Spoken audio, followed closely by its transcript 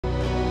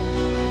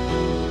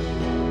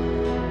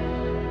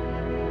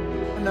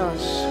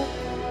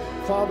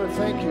Father,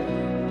 thank you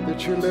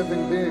that you're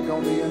living big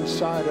on the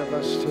inside of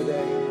us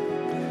today.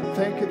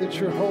 Thank you that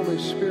your Holy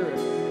Spirit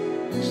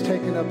has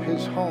taken up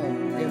his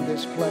home in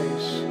this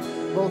place,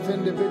 both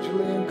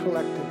individually and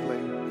collectively.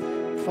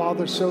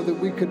 Father, so that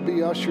we could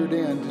be ushered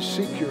in to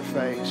seek your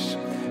face,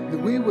 that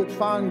we would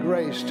find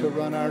grace to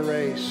run our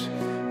race.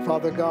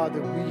 Father God,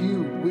 that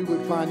we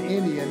would find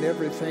any and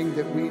everything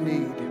that we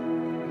need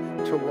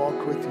to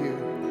walk with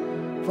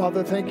you.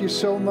 Father, thank you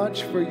so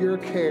much for your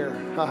care.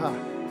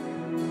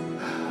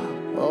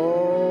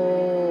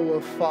 Oh,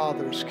 a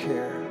father's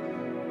care.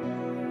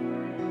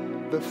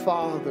 The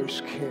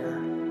father's care.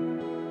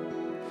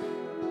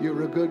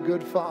 You're a good,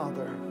 good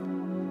father.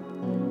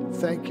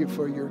 Thank you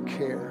for your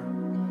care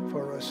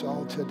for us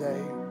all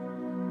today.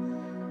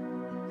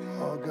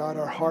 Oh God,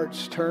 our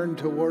hearts turn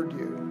toward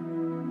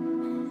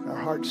you. Our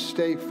hearts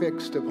stay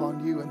fixed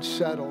upon you and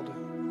settled.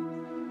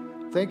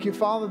 Thank you,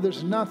 Father,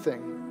 there's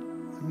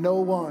nothing, no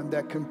one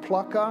that can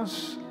pluck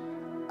us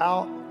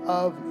out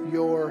of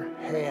your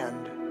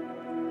hand.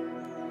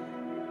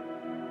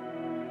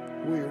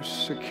 We are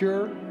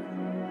secure,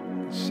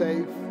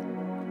 safe,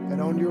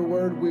 and on your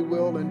word we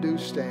will and do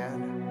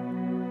stand.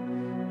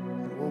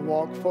 And we'll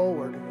walk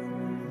forward,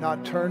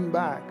 not turn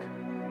back,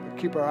 but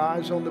keep our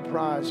eyes on the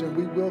prize, and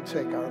we will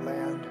take our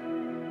land.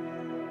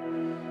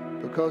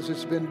 Because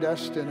it's been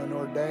destined and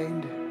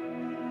ordained,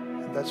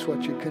 and that's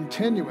what you're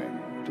continuing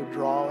to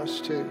draw us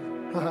to.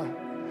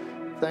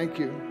 Thank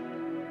you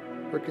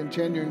for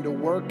continuing to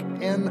work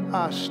in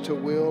us to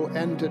will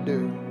and to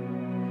do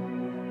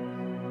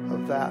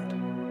of that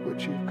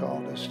which you've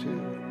called us to,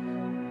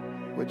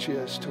 which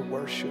is to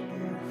worship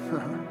you,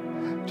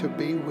 to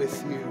be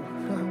with you,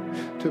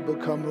 to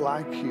become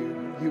like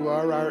you. You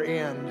are our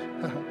end.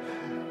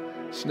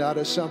 It's not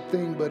a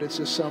something, but it's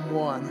a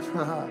someone.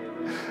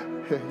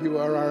 You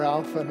are our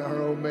Alpha and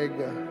our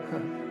Omega.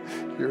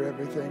 You're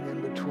everything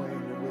in between.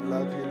 And we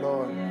love you,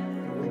 Lord.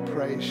 And we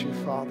praise you,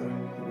 Father.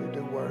 We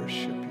do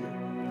worship you.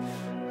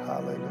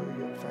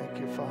 Hallelujah. Thank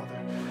you, Father.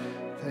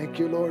 Thank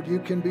you, Lord. You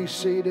can be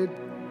seated.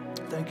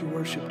 Thank you,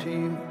 worship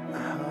team.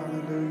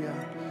 Hallelujah.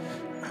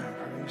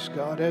 Praise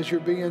God. As you're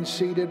being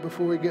seated,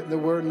 before we get in the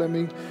word, let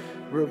me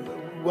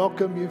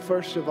welcome you.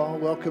 First of all,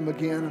 welcome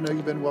again. I know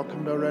you've been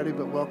welcomed already,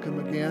 but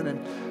welcome again.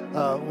 And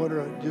want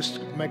to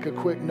just make a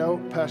quick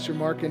note. Pastor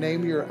Mark and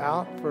Amy are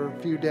out for a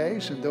few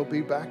days, and they'll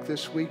be back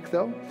this week,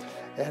 though.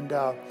 And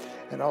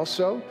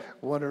also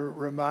want to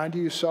remind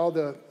you, you saw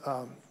the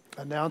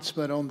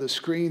announcement on the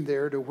screen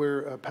there to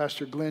where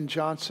Pastor Glenn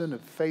Johnson of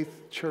Faith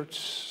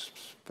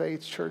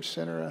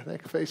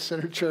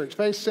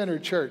Center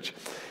Church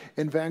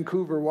in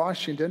Vancouver,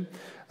 Washington.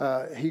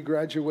 He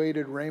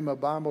graduated Rhema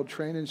Bible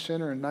Training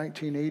Center in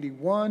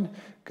 1981,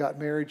 got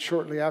married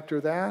shortly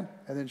after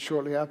that, and then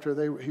shortly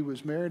after he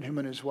was married, him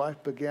and his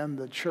wife began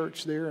the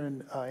church there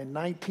in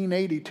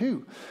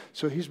 1982.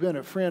 So he's been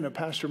a friend of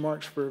Pastor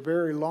Mark's for a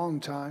very long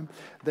time.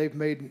 They've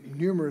made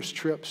numerous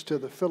trips to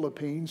the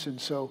Philippines, and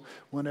so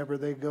whenever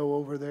they go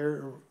over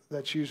there,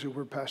 that's usually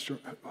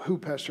who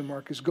Pastor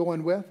Mark is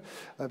going with.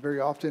 Very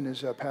often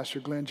is Pastor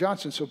Glenn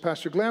Johnson. So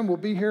Pastor Glenn will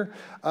be here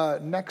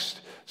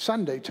next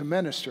Sunday to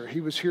minister.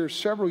 He was here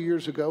several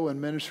years ago and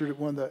ministered at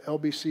one of the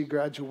LBC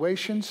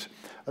graduations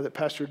that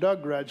Pastor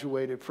Doug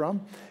graduated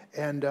from.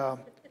 And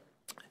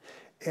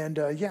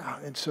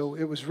so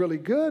it was really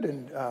good,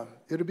 and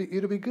it'll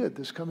be good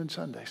this coming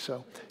Sunday.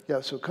 So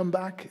so come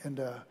back,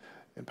 and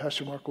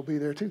Pastor Mark will be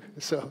there too.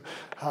 So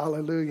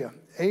hallelujah.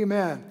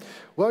 Amen.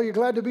 Well, you're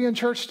glad to be in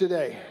church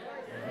today.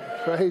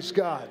 Praise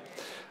God.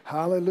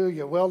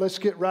 Hallelujah. Well, let's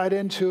get right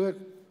into it.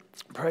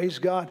 Praise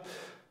God.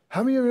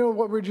 How many of you know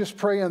what we're just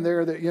praying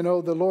there, that, you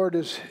know, the Lord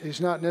is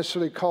not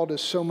necessarily called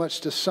us so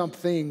much to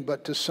something,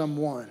 but to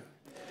someone.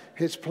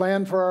 His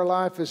plan for our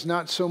life is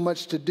not so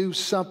much to do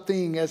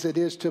something as it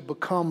is to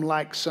become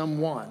like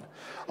someone.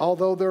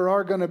 Although there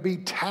are going to be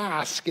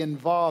tasks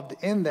involved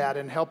in that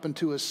and helping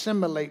to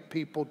assimilate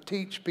people,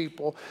 teach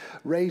people,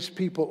 raise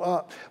people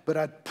up. But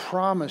I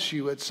promise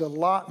you, it's a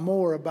lot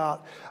more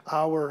about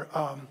our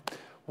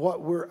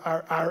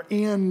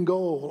end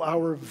goal,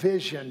 our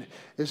vision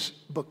is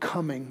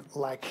becoming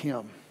like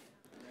Him.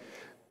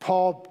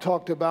 Paul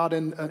talked about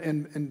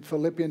in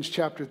Philippians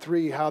chapter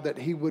 3 how that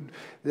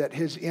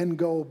his end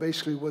goal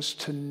basically was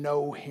to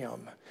know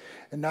Him.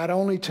 And not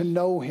only to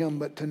know Him,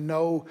 but to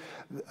know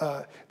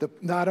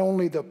not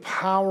only the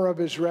power of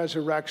His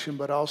resurrection,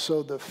 but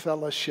also the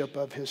fellowship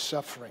of His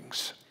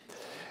sufferings.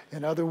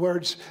 In other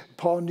words,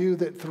 Paul knew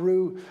that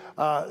through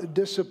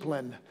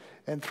discipline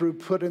and through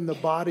putting the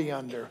body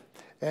under,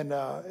 and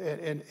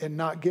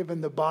not giving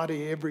the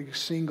body every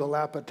single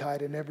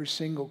appetite and every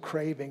single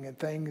craving and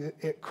thing that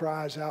it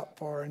cries out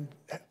for and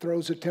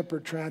throws a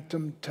temper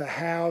tantrum to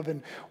have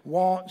and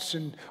wants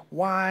and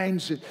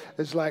whines.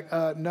 It's like,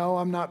 no,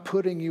 I'm not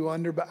putting you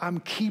under, but I'm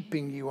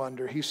keeping you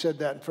under. He said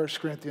that in 1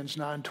 Corinthians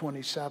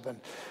 9:27.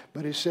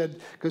 But he said,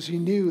 because he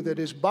knew that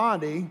his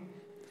body,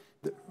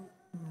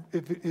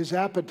 if his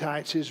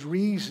appetites, his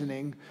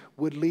reasoning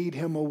would lead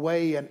him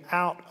away and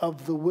out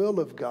of the will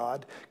of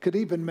God, could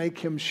even make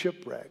him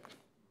shipwrecked.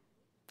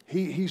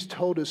 He's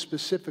told us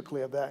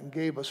specifically of that and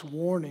gave us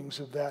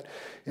warnings of that.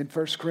 In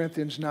 1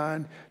 Corinthians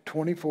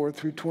 9:24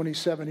 through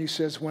 27, he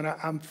says, when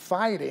I'm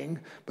fighting,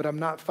 but I'm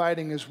not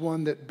fighting as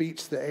one that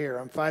beats the air.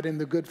 I'm fighting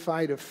the good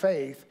fight of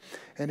faith.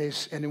 And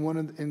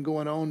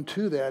going on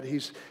to that,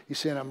 he's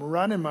saying, I'm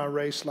running my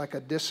race like a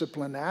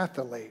disciplined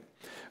athlete.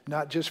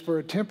 Not just for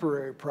a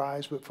temporary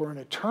prize, but for an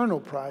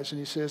eternal prize. And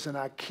he says, and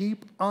I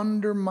keep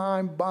under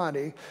my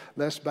body,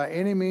 lest by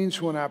any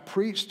means when I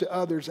preach to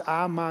others,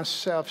 I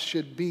myself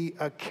should be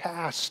a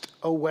cast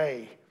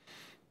away.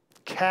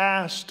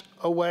 Cast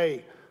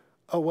away,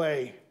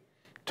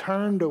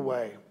 turned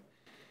away.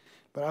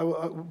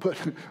 But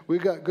we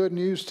got good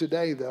news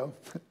today, though.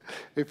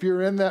 If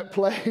you're in that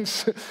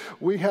place,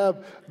 we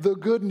have the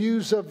good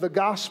news of the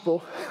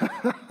gospel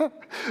that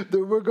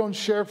we're going to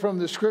share from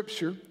the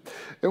scripture.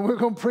 And we're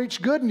going to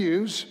preach good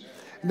news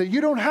that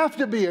you don't have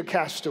to be a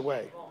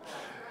castaway.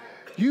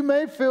 You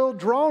may feel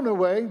drawn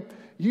away.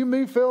 You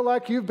may feel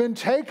like you've been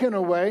taken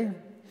away,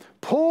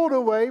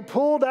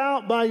 pulled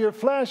out by your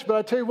flesh. But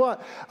I tell you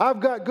what, I've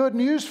got good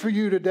news for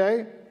you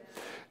today.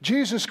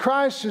 Jesus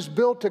Christ has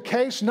built a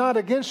case not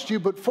against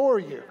you, but for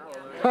you.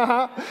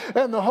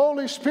 And the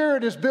Holy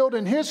Spirit is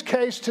building his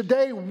case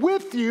today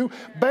with you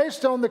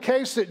based on the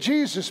case that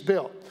Jesus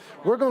built.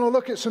 We're going to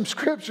look at some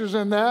scriptures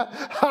in that.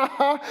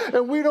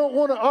 And we don't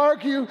want to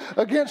argue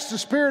against the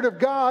Spirit of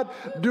God,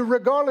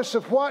 regardless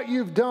of what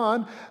you've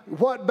done,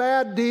 what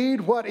bad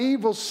deed, what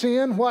evil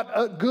sin,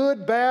 what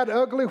good, bad,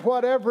 ugly,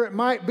 whatever it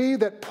might be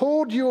that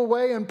pulled you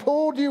away and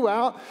pulled you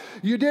out.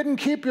 You didn't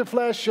keep your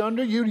flesh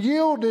under. You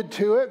yielded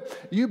to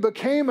it. You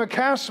became a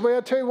castaway. I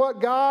tell you what,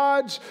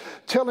 God's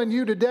telling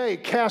you today,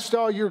 cast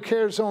all your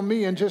cares on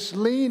me and just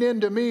lean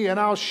into me and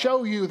I'll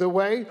show you the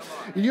way.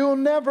 You'll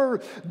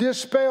never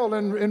dispel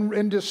and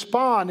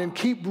despond and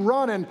keep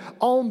running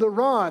on the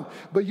run,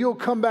 but you'll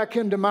come back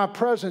into my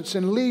presence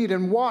and lead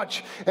and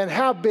watch and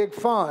have big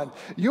fun.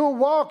 You'll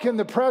walk in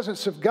the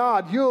presence of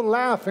God. You'll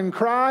laugh and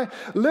cry.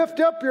 Lift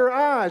up your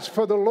eyes,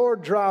 for the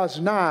Lord draws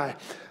nigh.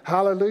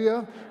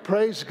 Hallelujah.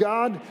 Praise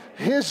God.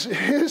 His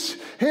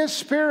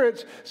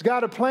Spirit's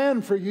got a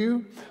plan for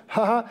you.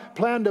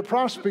 Plan to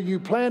prosper you,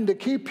 plan to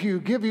keep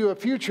you, give you a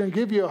future and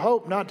give you a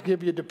hope, not to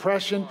give you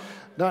depression,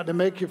 not to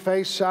make your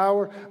face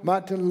sour,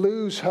 not to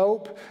lose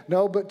hope.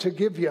 No, but to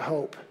give you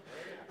hope.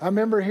 I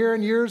remember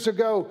hearing years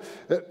ago,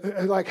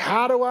 like,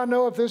 how do I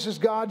know if this is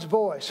God's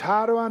voice?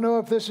 How do I know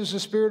if this is the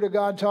Spirit of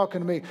God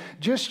talking to me?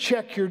 Just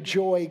check your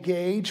joy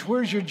gauge.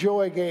 Where's your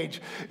joy gauge?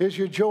 Is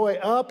your joy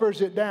up or is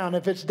it down?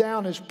 If it's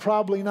down, it's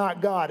probably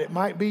not God. It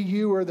might be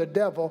you or the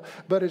devil,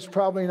 but it's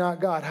probably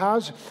not God.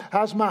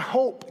 How's my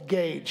hope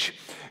gauge?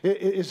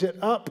 Is it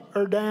up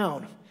or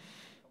down?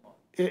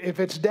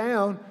 If it's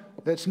down,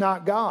 that's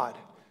not God.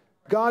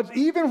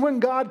 Even when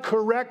God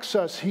corrects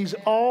us, He's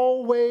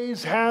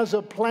always has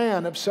a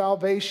plan of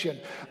salvation.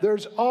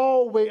 There's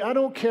always, I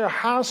don't care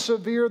how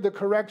severe the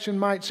correction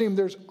might seem,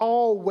 there's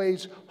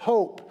always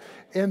hope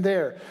in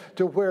there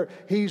to where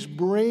He's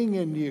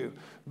bringing you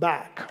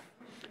back.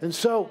 And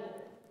so,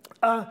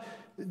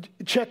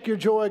 check your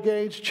joy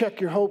gauge, check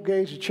your hope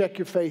gauge, and check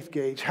your faith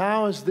gauge.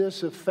 How is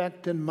this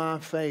affecting my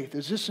faith?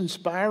 Is this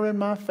inspiring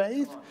my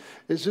faith?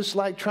 Is this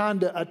like trying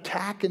to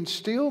attack and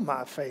steal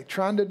my faith,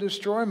 trying to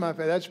destroy my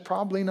faith? That's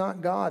probably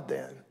not God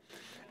then.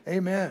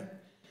 Amen.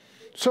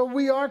 So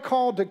we are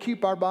called to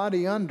keep our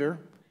body under.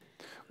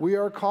 We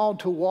are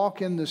called to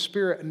walk in the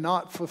Spirit and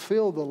not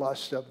fulfill the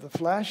lust of the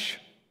flesh.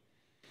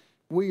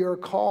 We are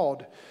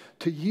called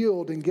to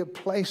yield and give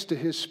place to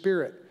His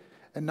Spirit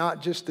and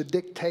not just the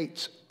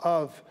dictates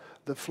of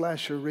the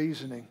flesh or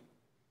reasoning.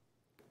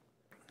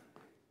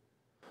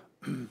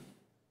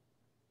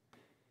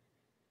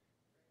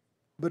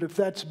 But if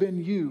that's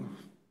been you,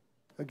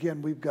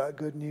 again, we've got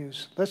good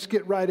news. Let's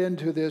get right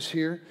into this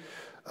here.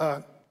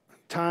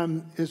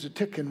 Time is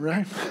a-ticking,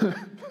 right?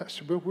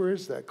 Pastor Bill, where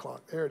is that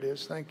clock? There it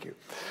is. Thank you.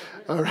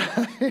 All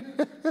right.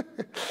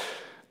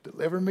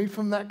 Deliver me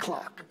from that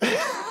clock.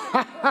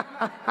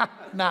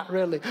 Not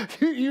really.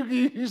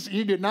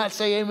 You did not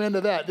say amen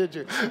to that, did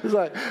you? It's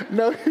like,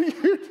 no,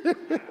 you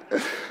did.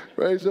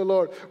 Praise the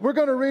Lord. We're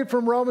going to read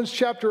from Romans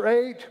chapter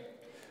 8.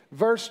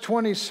 Verse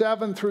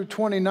 27 through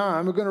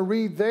 29, we're going to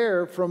read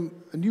there from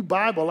a new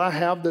Bible. I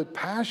have the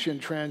Passion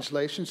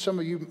Translation. Some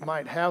of you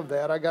might have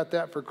that. I got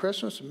that for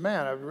Christmas.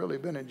 Man, I've really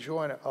been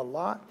enjoying it a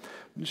lot.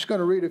 I'm just going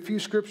to read a few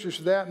scriptures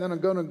for that, and then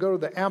I'm going to go to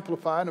the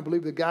Amplified. And I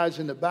believe the guys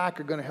in the back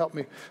are going to help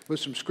me with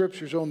some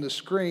scriptures on the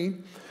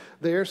screen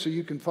there so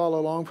you can follow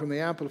along from the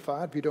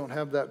Amplified if you don't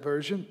have that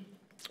version.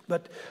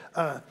 But,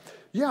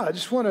 yeah, I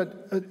just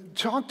want to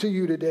talk to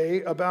you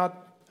today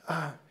about...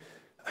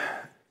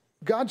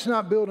 God's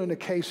not building a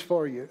case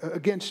for you,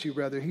 against you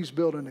rather. He's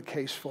building a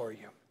case for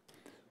you.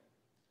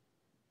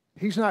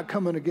 He's not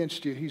coming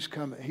against you. He's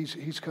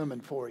coming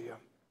for you.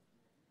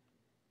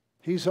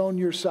 He's on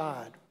your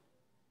side.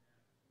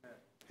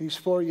 He's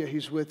for you.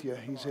 He's with you.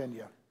 He's in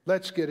you.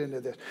 Let's get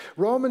into this.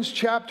 Romans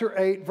chapter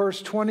 8,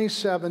 verse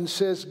 27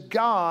 says,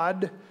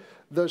 God,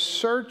 the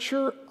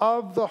searcher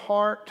of the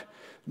heart,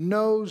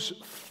 knows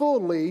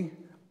fully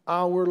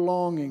our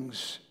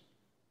longings.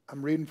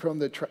 I'm reading from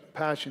the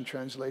Passion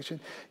Translation.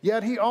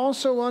 Yet he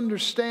also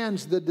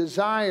understands the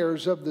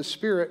desires of the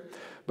Spirit,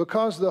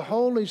 because the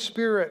Holy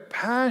Spirit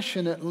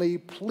passionately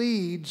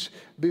pleads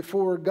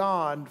before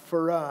God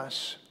for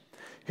us,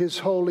 his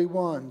holy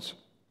ones,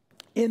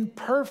 in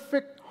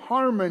perfect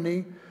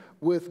harmony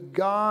with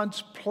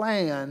God's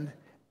plan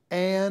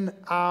and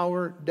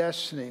our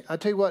destiny. I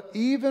tell you what,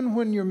 even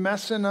when you're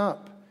messing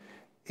up,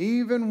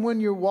 even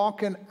when you're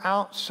walking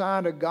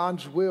outside of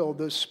God's will,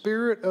 the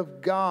Spirit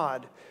of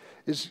God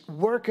is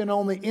working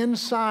on the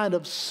inside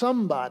of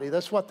somebody.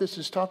 That's what this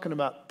is talking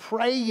about.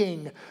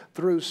 Praying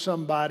through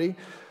somebody,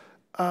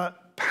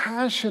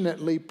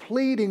 passionately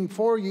pleading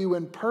for you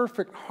in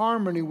perfect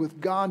harmony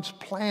with God's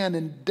plan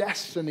and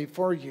destiny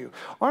for you.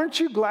 Aren't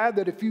you glad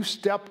that if you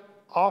step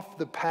off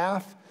the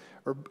path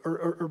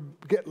or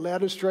get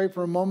led astray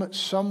for a moment,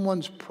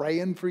 someone's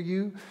praying for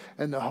you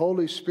and the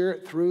Holy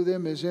Spirit through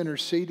them is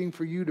interceding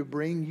for you to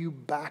bring you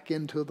back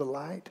into the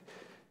light?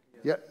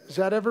 Yeah, has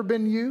that ever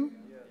been you?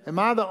 Am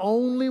I the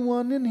only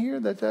one in here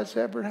that that's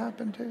ever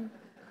happened to?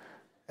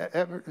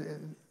 Ever?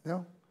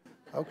 No?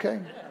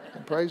 Okay.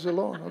 Praise the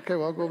Lord. Okay,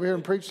 well, I'll go over here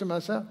and preach to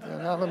myself.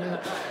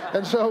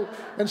 And so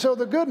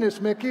the goodness,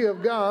 Mickey,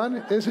 of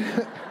God is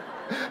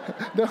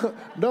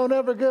don't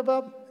ever give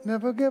up.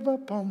 Never give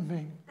up on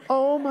me.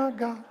 Oh, my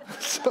God.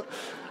 So,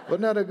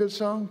 wasn't that a good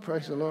song?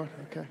 Praise the Lord.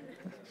 Okay.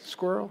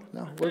 Squirrel?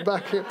 No, we're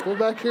back here. We're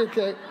back here,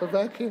 Kate. We're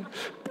back here.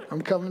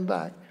 I'm coming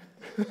back.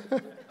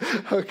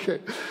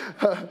 Okay.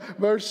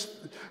 Verse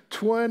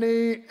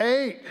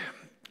 28.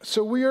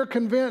 So we are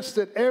convinced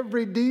that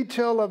every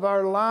detail of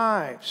our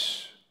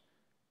lives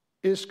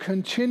is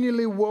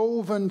continually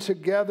woven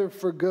together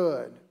for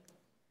good.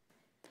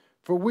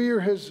 For we are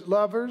his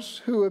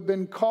lovers who have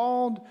been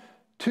called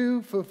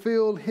to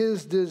fulfill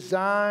his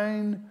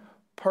design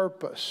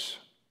purpose.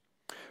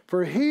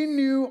 For he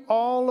knew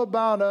all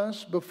about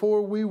us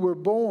before we were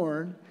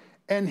born,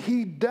 and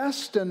he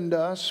destined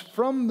us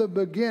from the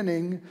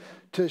beginning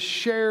to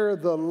share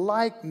the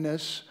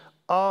likeness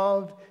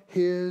of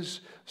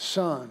his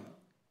Son.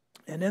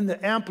 And in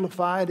the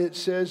Amplified it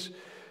says,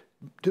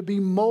 to be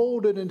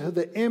molded into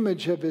the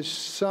image of his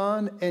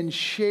Son and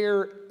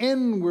share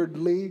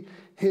inwardly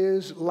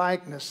his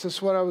likeness.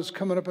 That's what I was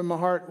coming up in my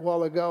heart a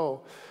while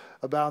ago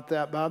about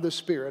that by the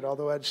Spirit,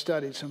 although I'd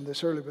studied some of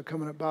this earlier, but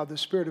coming up by the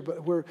Spirit.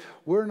 But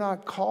we're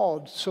not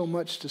called so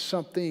much to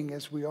something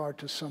as we are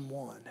to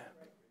someone.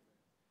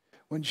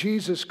 When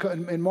Jesus,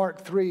 in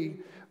Mark 3,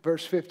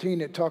 verse 15,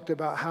 it talked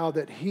about how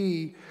that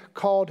he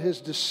called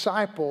his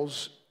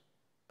disciples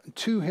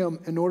to him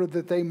in order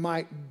that they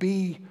might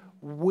be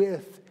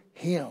with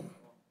him.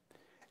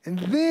 And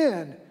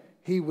then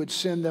he would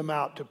send them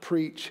out to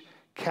preach,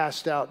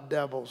 cast out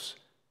devils,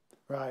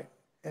 right,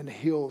 and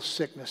heal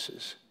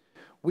sicknesses.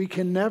 We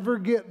can never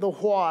get the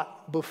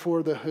what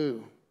before the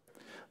who.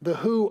 The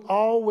who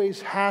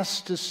always has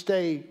to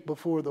stay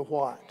before the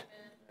what.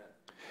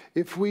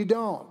 If we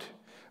don't,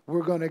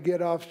 we're going to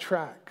get off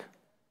track.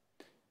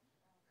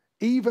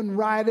 Even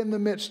right in the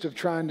midst of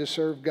trying to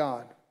serve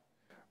God.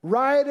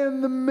 Right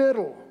in the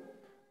middle,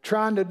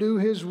 trying to do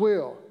his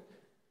will.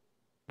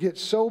 Get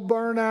so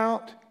burnt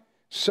out,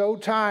 so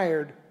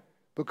tired,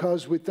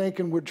 because we're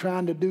thinking we're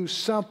trying to do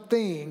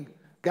something,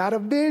 got a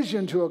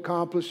vision to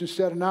accomplish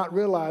instead of not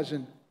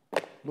realizing,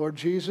 Lord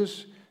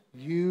Jesus,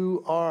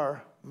 you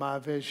are my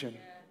vision.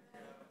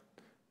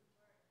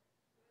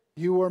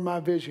 You are my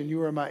vision.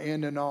 You are my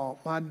end and all.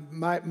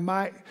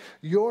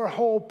 Your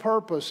whole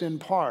purpose in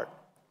part.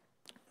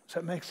 Does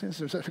that make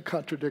sense? Or is that a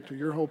contradictory?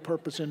 Your whole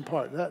purpose in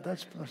part.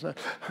 That's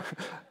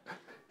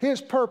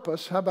his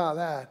purpose, how about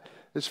that,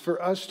 is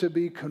for us to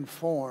be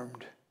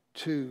conformed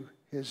to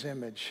his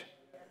image.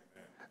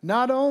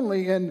 Not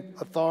only in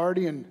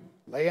authority and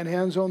laying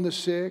hands on the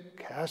sick,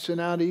 casting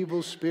out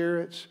evil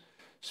spirits,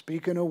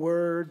 speaking a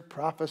word,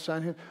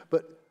 prophesying,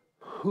 but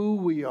who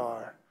we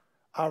are,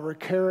 our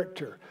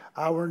character,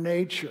 our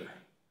nature,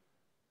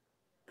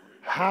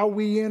 how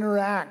we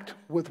interact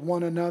with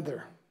one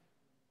another.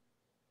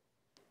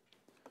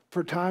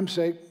 For time's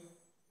sake,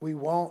 we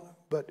won't,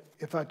 but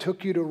if I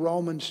took you to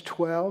Romans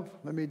 12,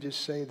 let me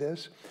just say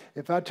this.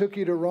 If I took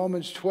you to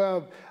Romans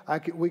 12,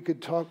 we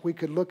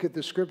could look at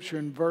the scripture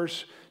in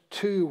verse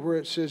 2 where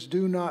it says,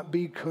 do not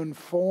be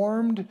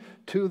conformed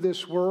to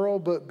this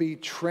world, but be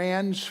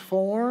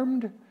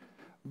transformed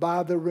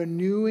by the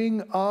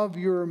renewing of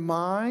your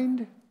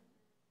mind.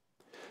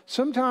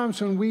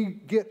 Sometimes when we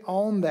get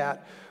on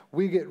that,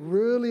 we get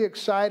really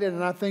excited,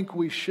 and I think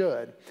we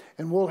should.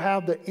 And we'll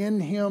have the in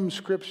him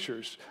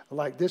scriptures.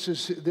 Like this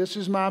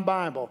is my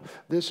Bible.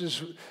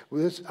 This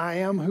I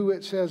am who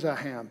it says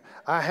I am.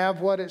 I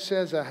have what it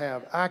says I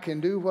have. I can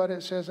do what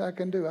it says I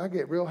can do. I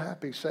get real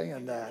happy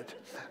saying that.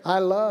 I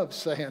love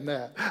saying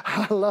that.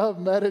 I love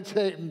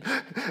meditating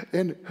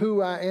in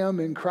who I am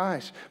in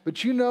Christ.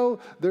 But you know,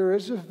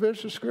 there's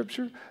a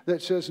scripture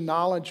that says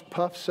knowledge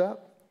puffs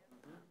up,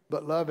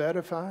 but love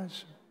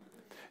edifies.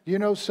 You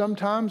know,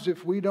 sometimes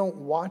if we don't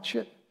watch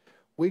it,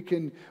 we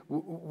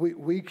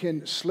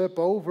can slip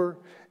over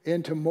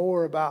into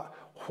more about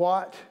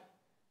what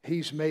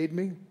he's made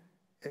me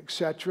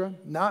etc.,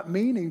 not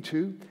meaning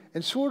to,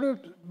 and sort of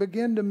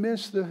begin to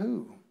miss the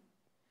who.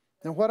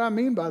 And what I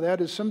mean by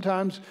that is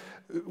sometimes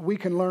we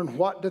can learn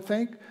what to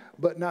think,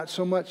 but not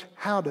so much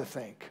how to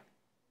think.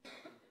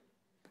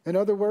 In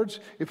other words,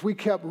 if we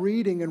kept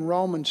reading in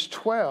Romans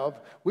 12,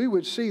 we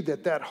would see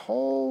that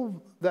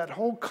whole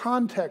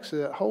context of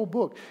that whole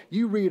book,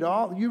 you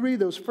read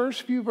those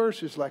first few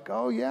verses like,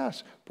 oh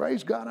yes,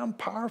 praise God, I'm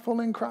powerful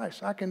in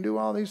Christ. I can do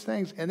all these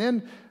things. And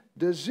then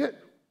does it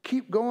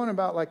keep going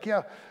about like,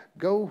 yeah,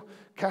 go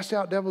cast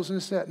out devils and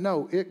this, that?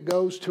 No, it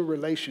goes to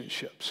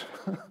relationships.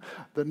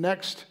 The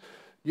next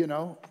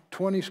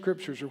 20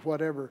 scriptures or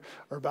whatever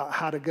are about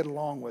how to get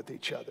along with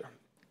each other,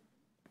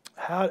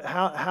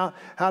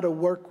 how to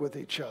work with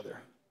each other,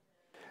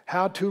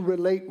 how to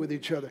relate with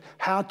each other,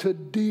 how to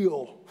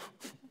deal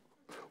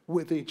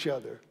with each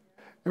other.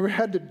 Ever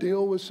had to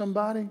deal with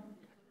somebody?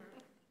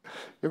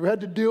 Ever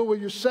had to deal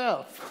with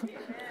yourself?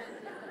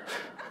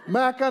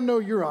 Mac, I know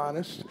you're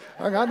honest.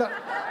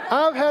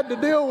 I've had to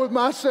deal with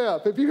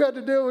myself. If you had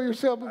to deal with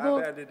yourself before?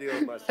 I've had to deal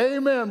with myself.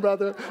 Amen,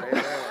 brother.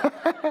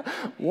 Amen.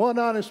 One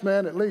honest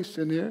man at least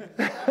in here.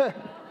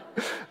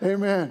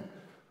 Amen.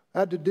 I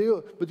had to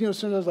deal. But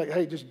sometimes like,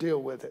 hey, just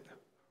deal with it.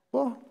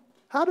 Well,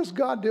 how does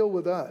God deal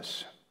with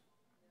us?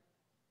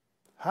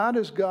 How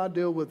does God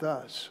deal with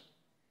us?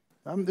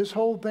 This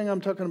whole thing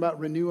I'm talking about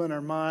renewing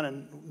our mind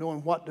and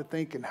knowing what to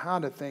think and how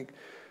to think.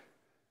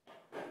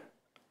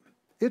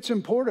 It's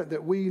important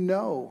that we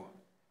know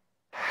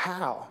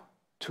how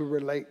to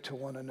relate to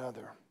one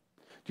another.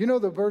 Do you know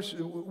the verse?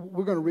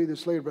 We're going to read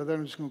this later, but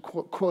I'm just going to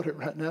quote it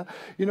right now.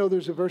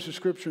 There's a verse of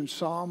scripture in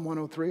Psalm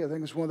 103. I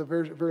think it's one of the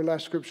very, very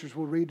last scriptures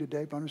we'll read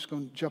today, but I'm just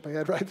going to jump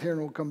ahead right there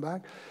and we'll come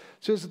back.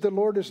 It says that the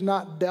Lord has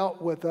not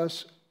dealt with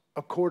us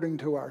according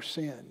to our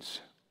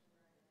sins.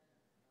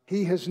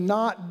 He has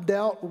not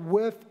dealt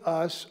with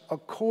us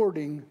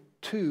according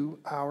to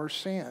our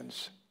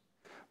sins.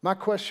 My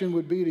question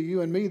would be to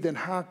you and me, then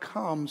how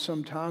come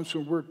sometimes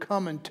when we're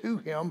coming to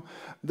Him,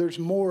 there's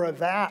more of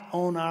that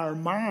on our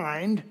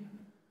mind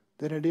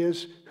than it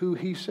is who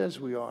He says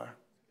we are?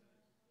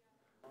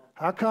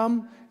 How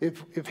come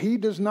if He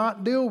does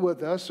not deal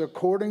with us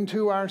according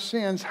to our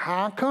sins,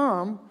 how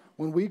come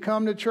when we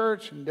come to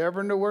church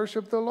endeavoring to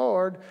worship the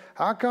Lord,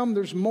 how come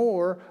there's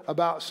more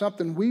about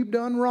something we've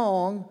done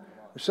wrong,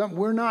 or something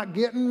we're not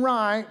getting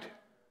right,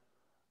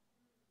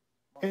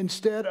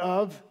 instead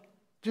of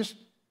just,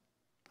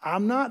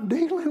 I'm not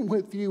dealing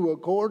with you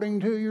according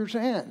to your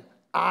sin.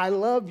 I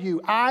love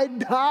you. I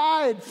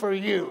died for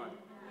you.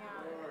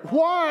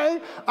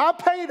 Why? I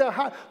paid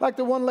like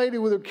the one lady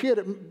with her kid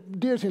at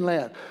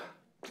Disneyland.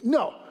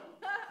 No,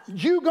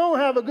 you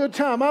gonna have a good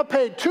time. I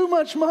paid too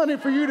much money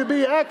for you to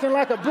be acting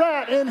like a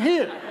brat in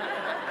here.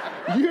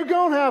 You're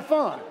gonna have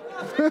fun.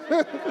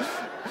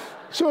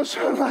 So it's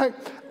sort of like,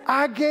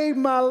 I gave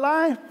my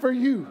life for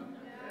you.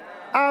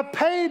 I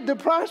paid the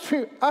price for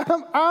you.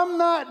 I'm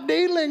not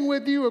dealing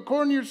with you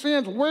according to your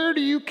sins. Where do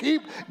you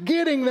keep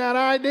getting that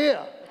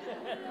idea?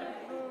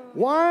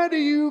 Why do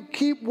you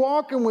keep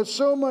walking with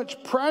so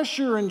much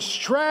pressure and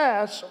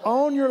stress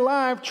on your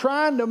life,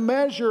 trying to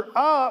measure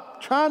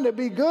up, trying to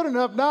be good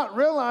enough, not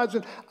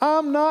realizing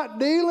I'm not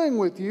dealing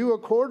with you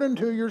according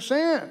to your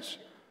sins?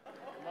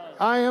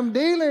 I am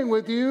dealing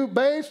with you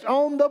based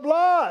on the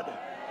blood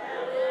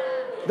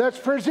that's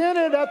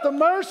presented at the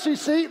mercy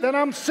seat that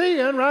I'm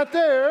seeing right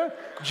there.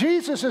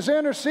 Jesus is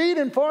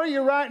interceding for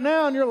you right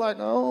now, and you're like,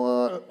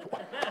 oh,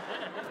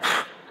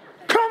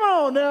 come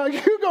on now,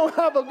 you're going to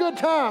have a good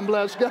time,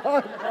 bless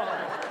God.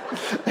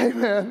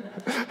 Amen.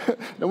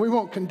 Now, we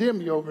won't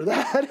condemn you over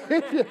that.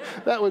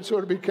 That would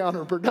sort of be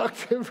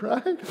counterproductive,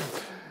 right?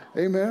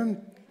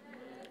 Amen.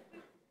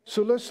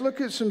 So let's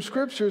look at some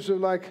scriptures of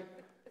like,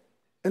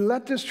 and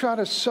let this try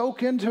to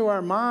soak into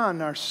our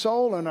mind, our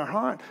soul, and our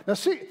heart. Now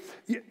see,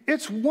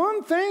 it's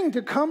one thing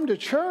to come to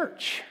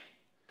church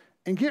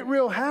and get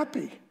real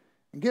happy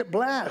and get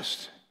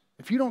blessed.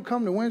 If you don't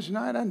come to Wednesday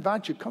night, I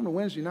invite you to come to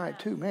Wednesday night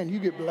too. Man, you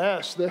get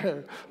blessed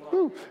there.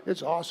 Woo,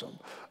 it's awesome.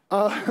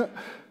 But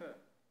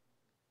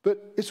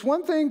it's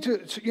one thing to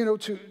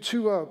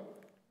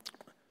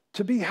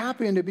be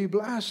happy and to be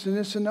blessed, and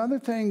it's another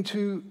thing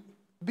to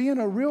be in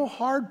a real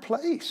hard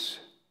place.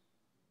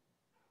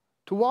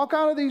 To walk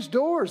out of these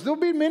doors. There'll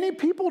be many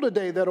people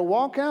today that'll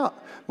walk out.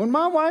 When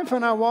my wife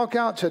and I walk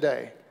out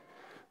today,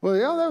 well,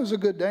 yeah, that was a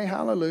good day.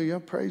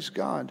 Hallelujah. Praise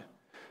God.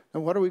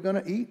 And what are we going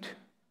to eat?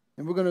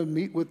 And we're going to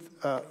meet with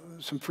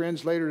some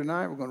friends later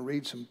tonight. We're going to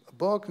read a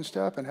book and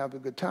stuff and have a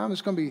good time.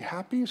 It's going to be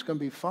happy. It's going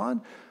to be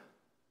fun.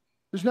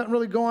 There's nothing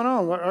really going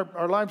on.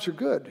 Our lives are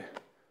good.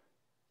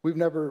 We've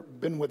never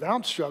been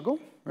without struggle,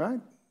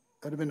 right?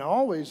 That have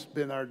always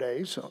been our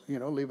days,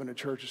 leaving a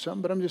church or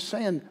something. But I'm just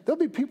saying, there'll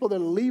be people that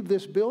will leave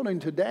this building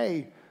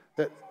today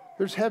that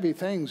there's heavy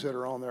things that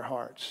are on their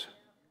hearts.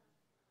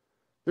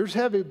 There's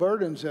heavy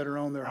burdens that are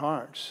on their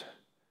hearts.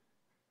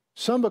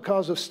 Some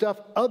because of stuff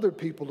other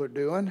people are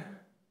doing,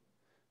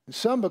 and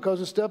some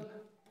because of stuff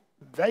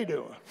they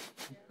do.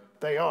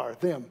 They are,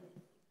 them.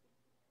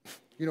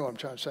 You know what I'm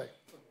trying to say.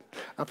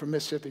 I'm from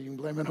Mississippi, you can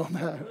blame it on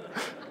that.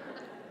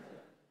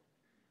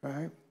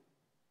 right?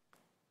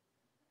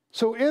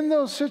 So in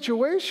those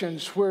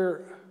situations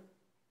where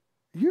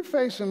you're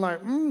facing like,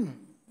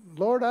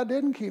 Lord, I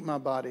didn't keep my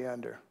body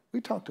under.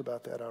 We talked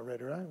about that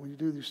already, right? When you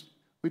do this,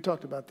 we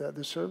talked about that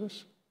this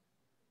service.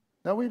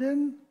 No, we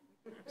didn't?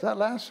 Is that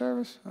last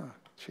service? Oh,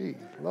 gee,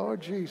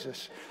 Lord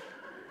Jesus.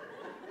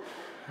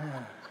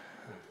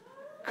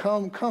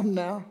 Come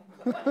now.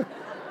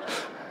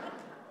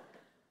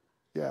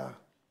 Yeah.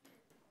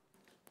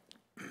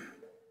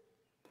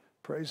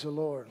 Praise the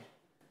Lord.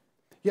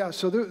 Yeah,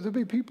 so there'll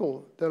be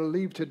people that'll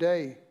leave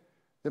today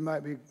that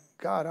might be,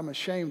 God, I'm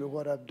ashamed of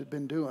what I've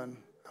been doing.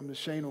 I'm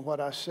ashamed of what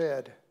I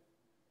said.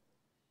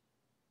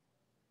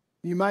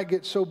 You might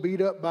get so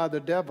beat up by the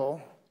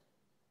devil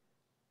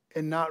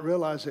and not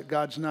realize that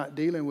God's not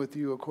dealing with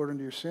you according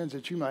to your sins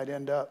that you might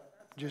end up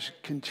just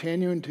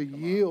continuing to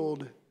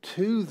yield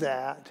to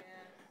that.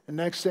 The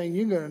next thing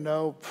you're going to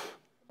know,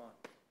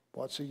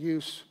 what's the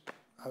use?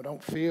 I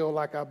don't feel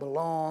like I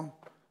belong.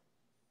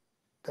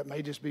 That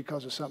may just be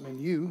because of something in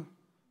you,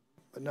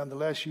 but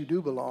nonetheless, you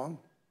do belong.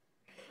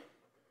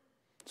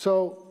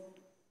 So,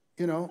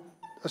 you know,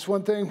 that's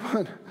one thing.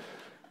 When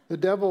the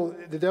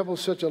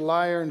devil's such a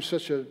liar and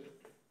such a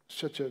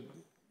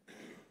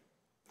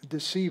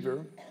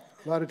deceiver.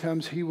 A lot of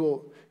times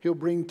he'll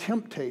bring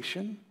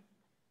temptation,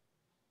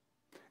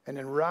 and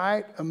then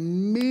right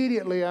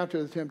immediately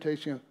after the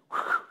temptation,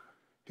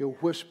 he'll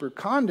whisper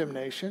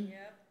condemnation.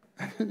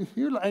 Yep.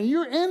 and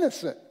you're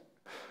innocent.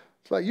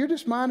 It's like you're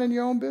just minding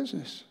your own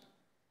business.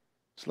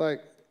 It's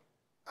like,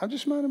 I'm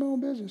just minding my own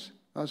business.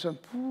 All of a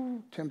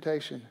sudden,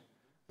 temptation.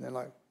 And then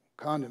like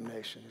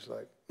condemnation. He's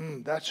like,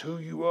 that's who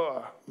you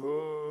are.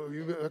 Oh,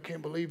 I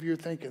can't believe you're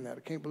thinking that.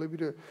 I can't believe you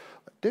do it.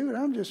 Dude,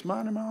 I'm just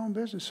minding my own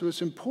business. So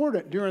it's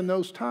important during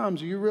those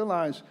times you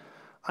realize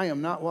I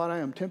am not what I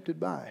am tempted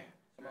by.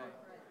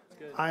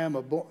 I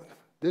am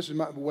this is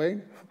my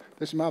way.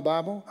 This is my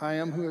Bible. I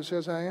am who it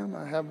says I am.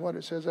 I have what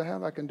it says I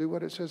have. I can do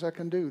what it says I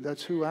can do.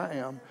 That's who I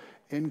am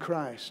in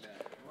Christ.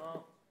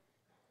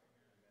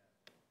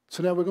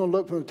 So now we're going to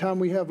look, from the time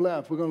we have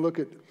left, we're going to look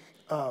at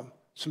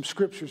some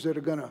scriptures that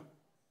are going to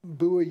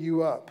buoy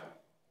you up,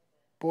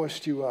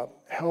 boist you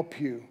up, help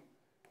you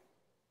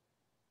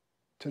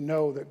to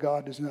know that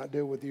God does not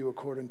deal with you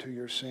according to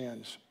your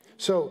sins.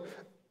 So,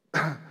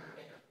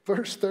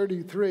 verse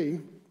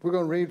 33, we're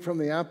going to read from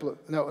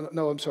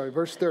the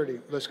verse 30.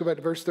 Let's go back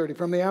to verse 30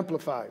 from the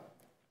Amplified.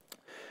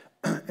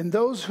 And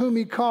those whom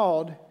he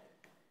called,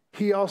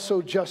 he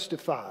also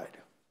justified.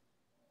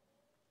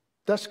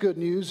 That's good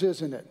news,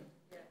 isn't it?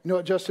 You know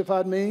what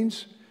justified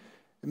means?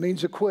 It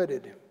means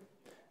acquitted.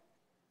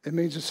 It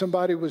means that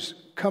somebody was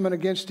coming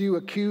against you,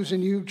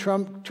 accusing you,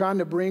 trying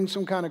to bring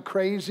some kind of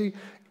crazy,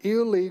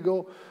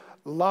 illegal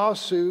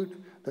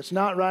lawsuit that's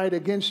not right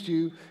against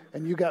you,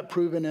 and you got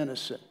proven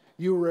innocent.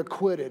 You were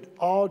acquitted.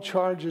 All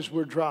charges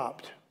were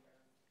dropped.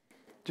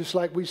 Just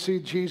like we see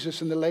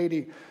Jesus and the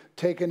lady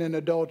taken in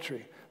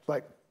adultery,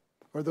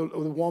 or the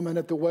woman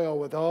at the well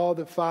with all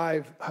the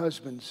 5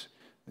 husbands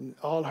and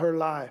all her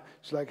life.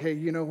 It's like, hey,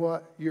 you know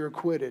what? You're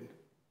acquitted.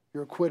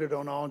 You're acquitted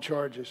on all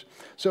charges.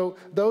 So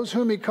those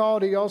whom he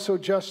called, he also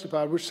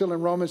justified. We're still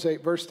in Romans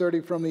 8, verse 30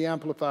 from the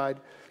Amplified.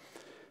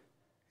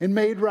 And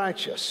made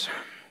righteous,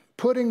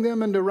 putting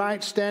them into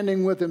right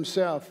standing with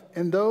himself.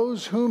 And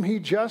those whom he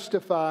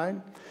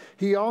justified,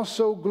 he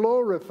also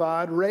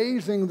glorified,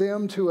 raising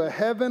them to a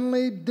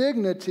heavenly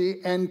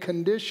dignity and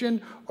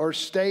condition or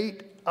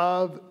state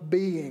of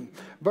being.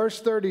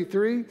 Verse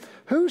 33,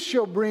 who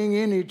shall bring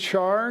any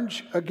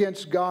charge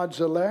against God's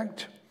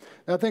elect?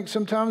 I think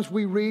sometimes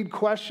we read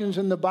questions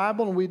in the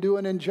Bible and we do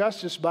an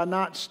injustice by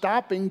not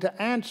stopping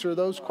to answer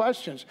those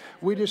questions.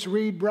 We just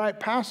read right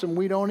past them.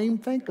 We don't even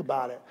think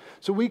about it.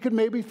 So we could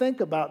maybe think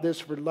about this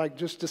for like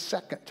just a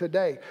second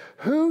today.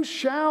 Who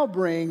shall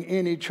bring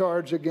any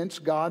charge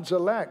against God's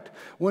elect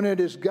when it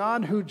is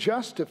God who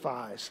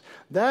justifies?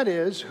 That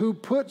is, who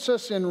puts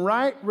us in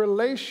right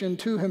relation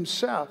to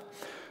himself.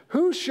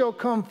 Who shall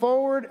come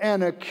forward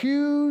and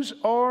accuse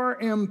or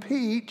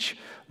impeach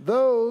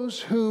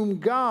those whom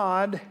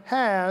God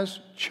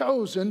has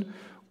chosen?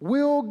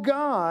 Will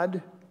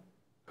God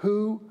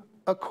who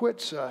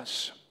acquits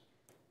us?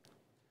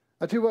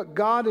 I tell you what,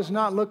 God is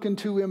not looking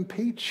to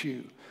impeach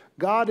you.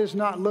 God is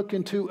not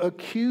looking to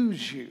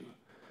accuse you.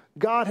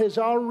 God has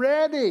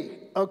already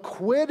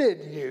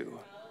acquitted you.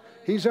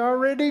 He's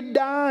already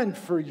died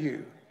for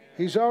you.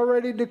 He's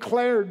already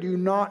declared you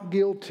not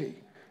guilty.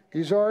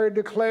 He's already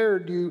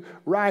declared you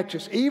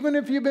righteous. Even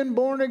if you've been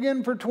born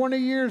again for 20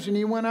 years and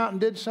you went out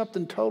and did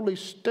something totally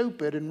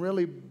stupid and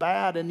really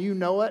bad and you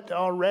know it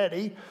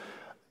already,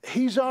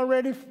 he's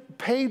already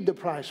paid the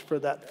price for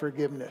that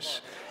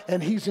forgiveness.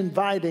 And he's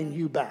inviting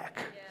you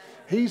back.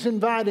 He's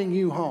inviting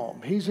you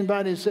home. He's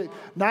inviting you to say,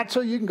 not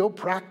so you can go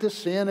practice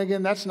sin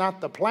again. That's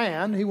not the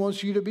plan. He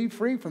wants you to be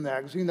free from that.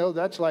 Because you know,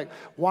 that's like,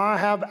 why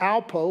have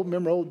Alpo,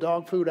 remember old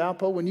dog food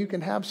Alpo, when you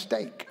can have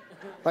steak?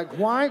 Like,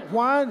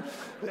 why?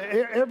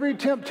 Every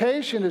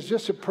temptation is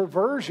just a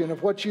perversion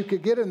of what you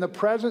could get in the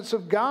presence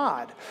of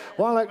God.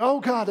 Well, like, oh,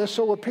 God, that's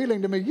so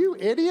appealing to me. You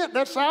idiot,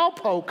 that's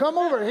Alpo. Come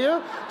over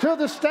here to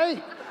the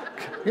steak.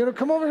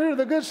 Come over here to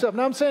the good stuff.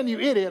 Now I'm saying you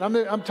idiot.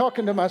 I'm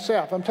talking to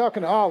myself. I'm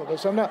talking to all of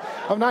us. I'm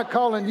not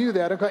calling you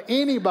that. I'm calling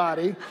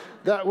anybody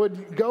that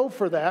would go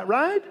for that,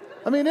 right?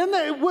 I mean,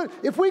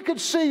 if we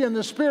could see in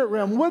the spirit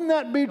realm, wouldn't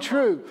that be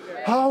true?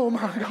 Oh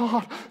my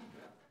God.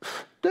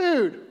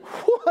 Dude,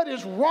 what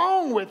is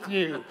wrong with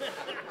you?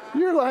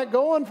 You're like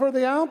going for the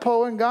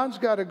Alpo, and God's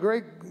got a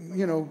great,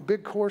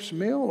 big course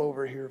meal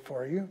over here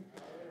for you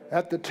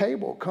at the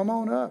table. Come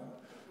on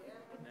up.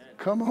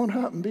 Come on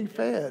up and be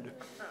fed.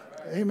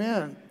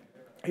 Amen.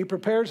 He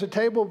prepares a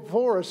table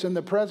before us in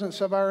the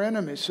presence of our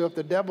enemies. So if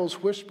the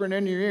devil's whispering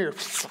in your ear,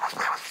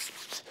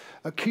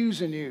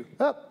 accusing you,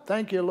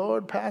 thank you,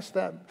 Lord, pass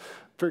that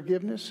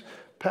forgiveness,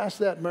 pass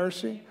that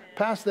mercy,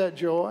 pass that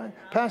joy,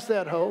 pass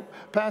that hope,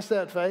 pass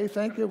that faith.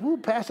 Thank you. Woo,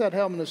 pass that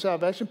helmet of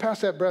salvation,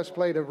 pass that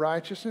breastplate of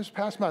righteousness,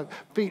 pass my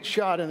feet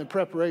shod in the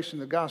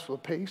preparation of the gospel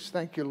of peace.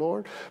 Thank you,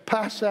 Lord.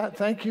 Pass that.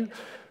 Thank you.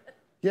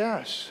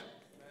 Yes.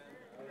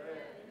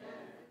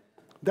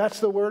 That's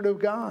the word of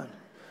God.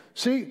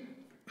 See,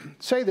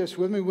 say this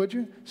with me, would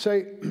you?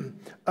 Say,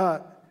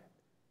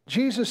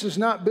 Jesus is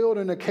not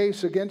building a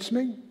case against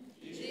me.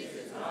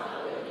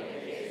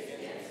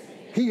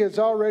 He has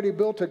already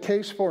built a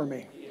case for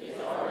me.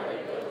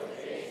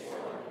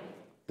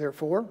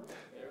 Therefore,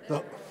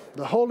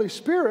 the Holy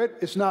Spirit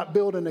is not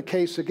building a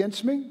case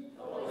against me.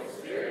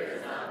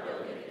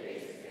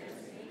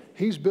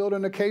 He's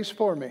building a case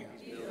for me.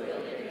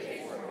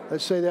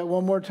 Let's say that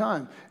one more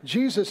time.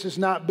 Jesus is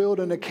not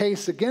building a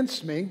case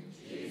against me.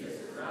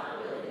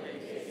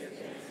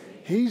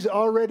 He's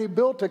already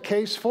built a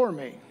case for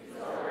me.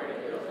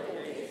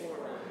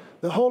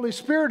 The Holy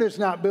Spirit is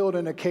not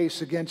building a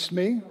case against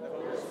me.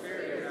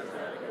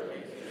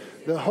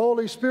 The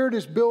Holy Spirit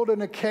is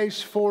building a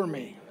case for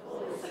me.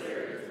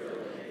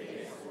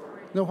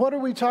 Now, what are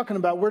we talking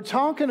about? We're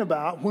talking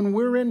about when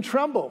we're in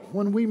trouble,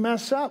 when we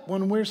mess up,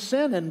 when we're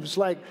sinning. It's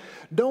like,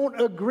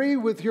 don't agree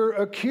with your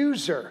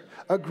accuser.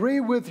 Agree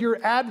with your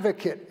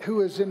advocate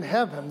who is in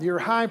heaven, your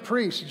high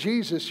priest,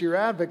 Jesus, your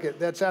advocate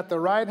that's at the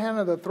right hand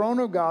of the throne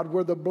of God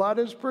where the blood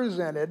is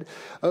presented.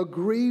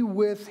 Agree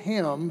with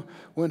him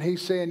when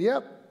he's saying,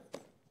 yep,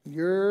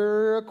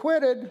 you're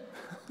acquitted.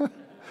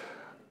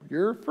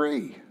 You're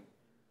free.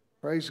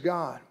 Praise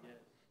God.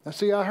 Now,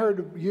 see, I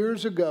heard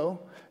years ago,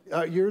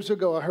 I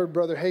heard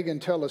Brother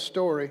Hagin tell a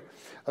story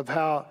of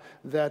how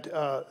that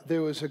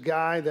there was a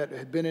guy that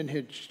had been in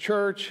his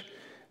church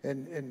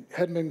and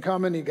hadn't been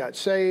coming. He got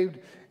saved.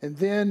 And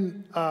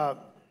then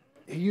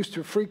he used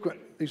to frequent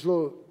these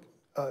little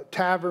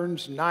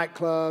taverns,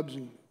 nightclubs,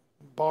 and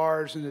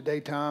bars in the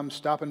daytime,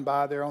 stopping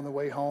by there on the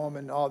way home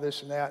and all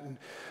this and that, and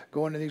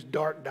going to these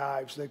dark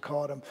dives, they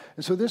called them.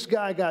 And so this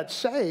guy got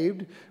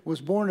saved,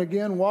 was born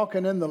again,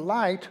 walking in the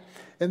light.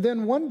 And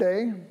then one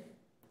day,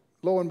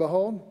 lo and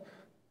behold,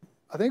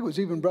 I think it was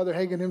even Brother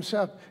Hagin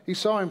himself, he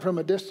saw him from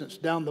a distance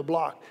down the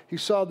block. He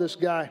saw this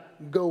guy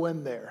go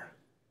in there.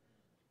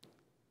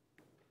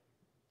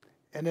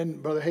 And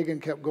then Brother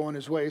Hagin kept going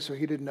his way, so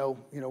he didn't know,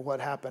 what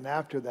happened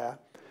after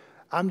that.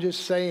 I'm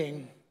just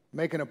saying,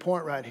 making a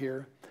point right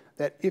here,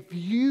 that if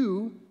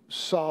you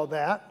saw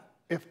that,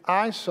 if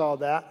I saw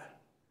that,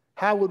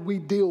 how would we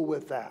deal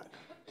with that?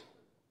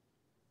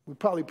 We'd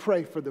probably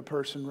pray for the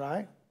person,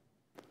 right?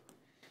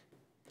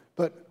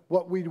 But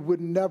what we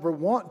would never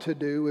want to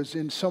do is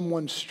in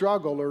someone's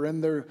struggle or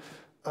in their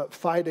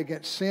fight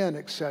against sin,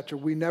 etc.,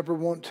 we never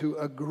want to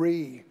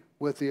agree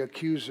with the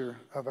accuser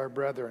of our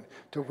brethren.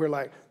 To we're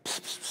like,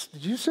 psst, psst,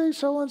 did you see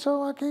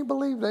so-and-so? I can't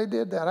believe they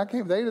did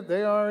that.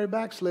 They already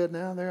backslid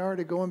now. They're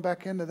already going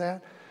back into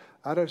that.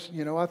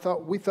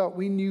 We thought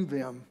we knew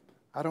them.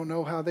 I don't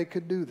know how they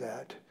could do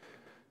that.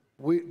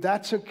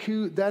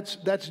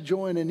 That's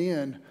joining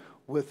in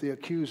with the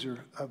accuser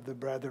of the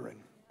brethren.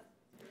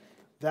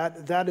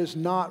 That is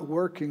not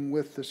working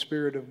with the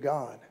Spirit of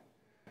God.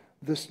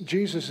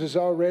 Jesus has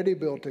already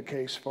built a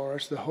case for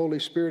us. The Holy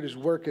Spirit is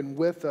working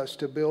with us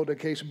to build a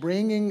case,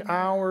 bringing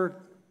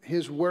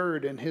His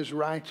word and His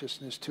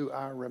righteousness to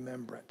our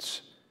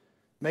remembrance.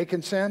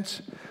 Making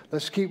sense?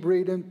 Let's keep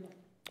reading.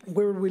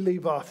 Where did we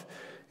leave off?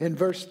 In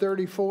verse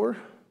 34?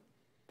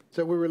 Is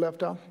that where we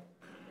left off?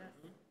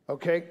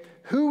 Okay.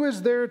 Who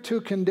is there to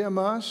condemn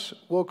us?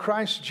 Well,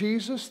 Christ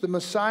Jesus, the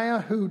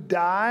Messiah who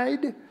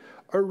died,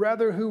 or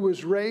rather who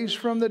was raised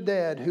from the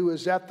dead, who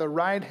is at the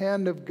right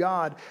hand of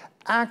God,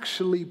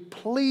 actually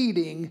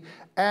pleading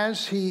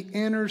as He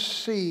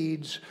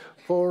intercedes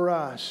for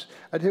us.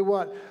 I tell you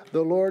what,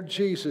 the Lord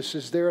Jesus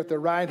is there at the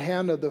right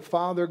hand of the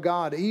Father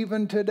God,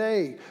 even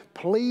today,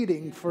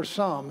 pleading for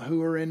some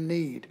who are in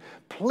need,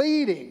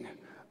 pleading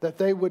that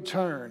they would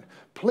turn,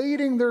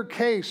 pleading their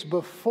case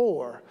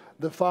before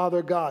the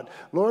Father God.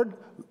 Lord,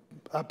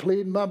 I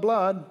plead my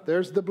blood.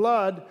 There's the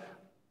blood.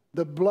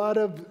 The blood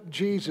of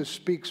Jesus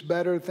speaks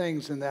better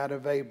things than that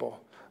of Abel.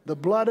 The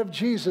blood of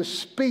Jesus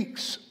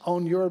speaks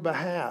on your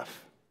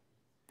behalf.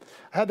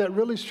 I had that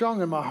really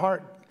strong in my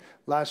heart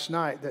last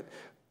night that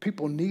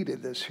people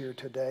needed this here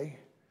today.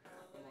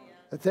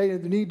 That they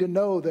need to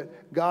know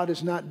that God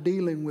is not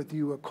dealing with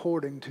you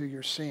according to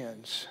your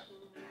sins.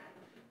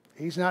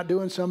 He's not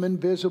doing some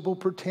invisible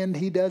pretend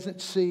he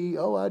doesn't see.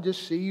 Oh, I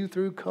just see you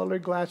through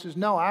colored glasses.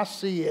 No, I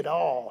see it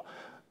all.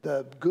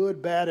 The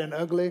good, bad, and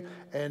ugly,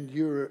 and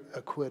you're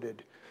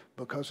acquitted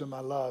because of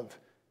my love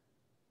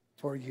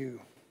for you.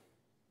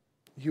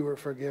 You are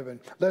forgiven.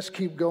 Let's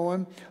keep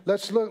going.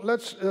 Let's look.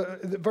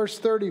 Verse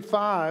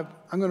 35.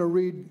 I'm going to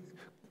read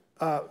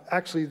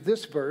actually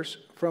this verse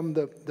from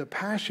the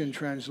Passion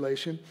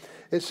Translation.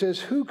 It says,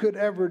 "Who could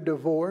ever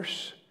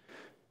divorce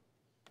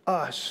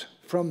us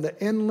from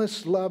the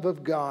endless love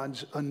of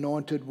God's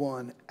anointed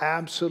one?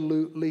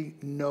 Absolutely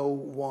no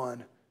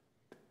one."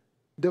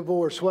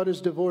 Divorce. What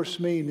does divorce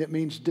mean? It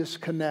means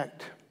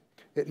disconnect.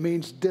 It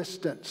means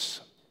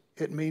distance.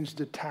 It means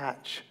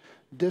detach.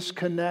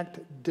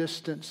 Disconnect,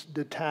 distance,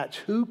 detach.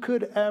 Who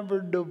could ever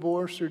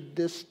divorce or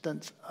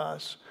distance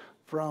us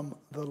from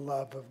the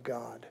love of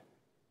God?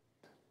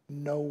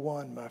 No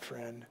one, my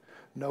friend.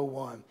 No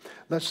one.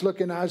 Let's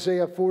look in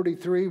Isaiah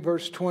 43,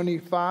 verse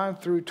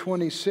 25 through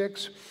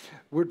 26.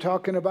 We're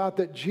talking about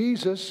that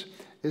Jesus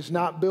is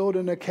not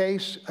building a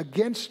case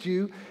against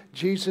you.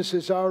 Jesus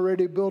has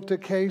already built a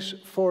case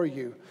for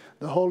you.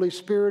 The Holy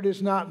Spirit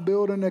is not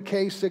building a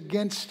case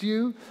against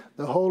you.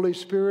 The Holy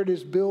Spirit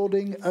is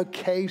building a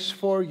case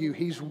for you.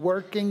 He's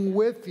working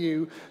with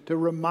you to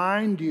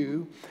remind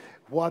you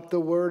what the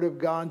Word of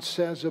God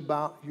says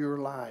about your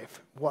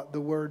life, what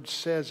the Word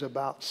says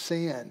about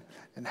sin,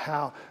 and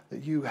how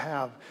that you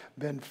have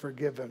been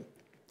forgiven.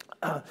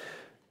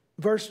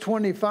 Verse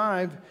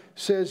 25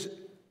 says,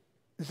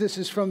 this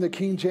is from the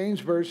King James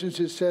Version,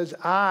 it says,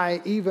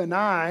 "I, even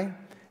I,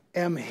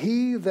 am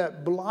he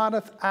that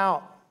blotteth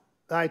out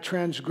thy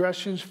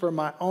transgressions for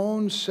my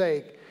own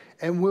sake,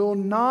 and will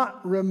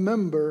not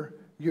remember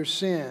your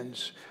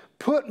sins.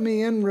 Put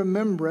me in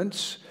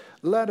remembrance.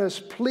 Let us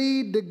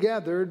plead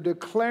together.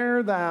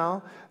 Declare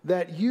thou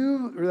that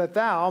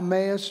thou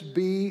mayest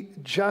be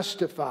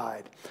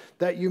justified,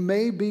 that you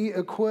may be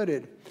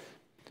acquitted."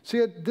 See,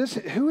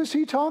 who is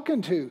he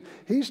talking to?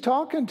 He's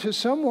talking to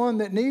someone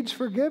that needs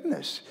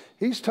forgiveness.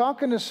 He's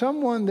talking to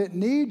someone that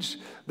needs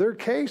their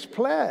case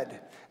pled.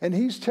 And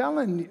he's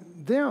telling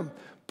them,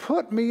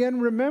 put me in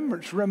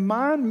remembrance.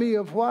 Remind me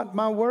of what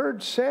my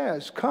word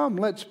says. Come,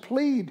 let's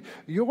plead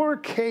your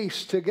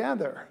case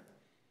together.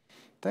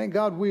 Thank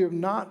God we are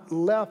not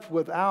left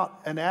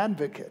without an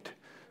advocate.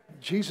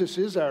 Jesus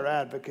is our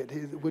advocate,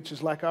 which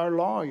is like our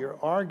lawyer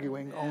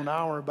arguing on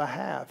our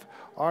behalf,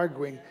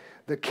 arguing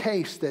the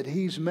case that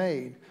he's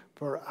made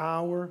for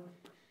our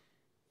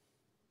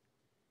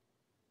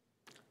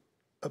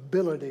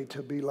ability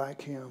to be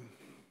like him.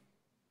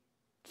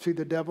 See,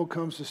 the devil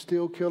comes to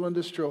steal, kill, and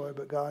destroy,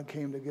 but God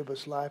came to give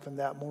us life and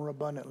that more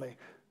abundantly.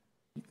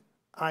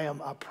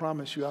 I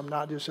promise you, I'm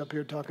not just up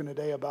here talking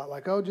today about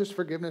like, oh, just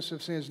forgiveness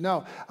of sins.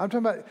 No, I'm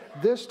talking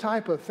about this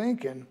type of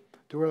thinking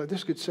to where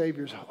this could save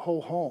your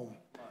whole home.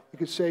 It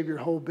could save your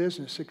whole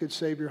business. It could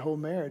save your whole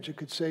marriage. It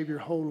could save your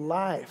whole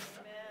life.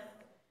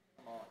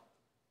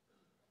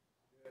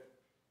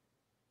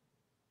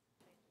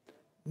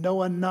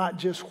 Knowing not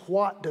just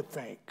what to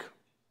think,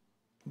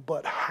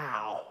 but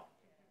how.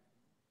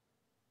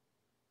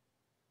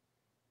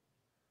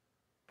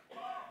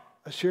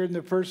 I shared in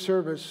the first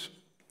service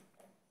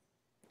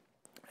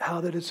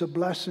how that it's a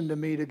blessing to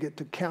me to get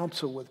to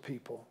counsel with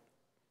people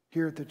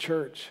here at the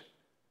church.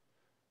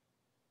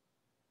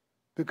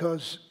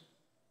 Because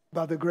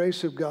by the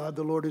grace of God,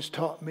 the Lord has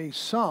taught me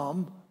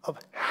some of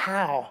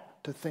how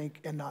to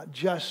think and not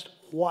just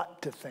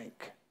what to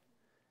think.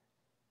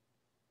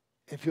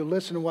 If you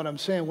listen to what I'm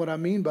saying, what I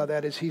mean by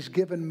that is he's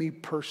given me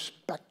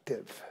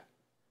perspective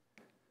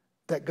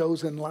that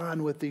goes in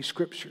line with these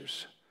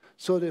scriptures.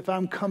 So that if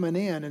I'm coming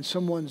in and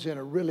someone's in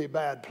a really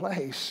bad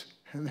place,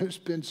 and there's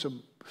been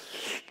some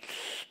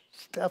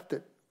stuff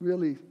that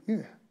really,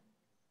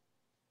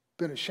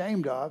 been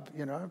ashamed of,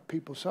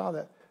 people saw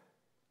that,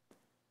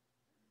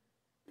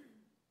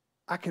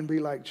 I can be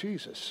like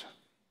Jesus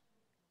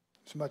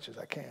as much as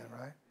I can,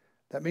 right?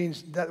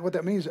 What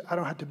that means, I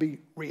don't have to be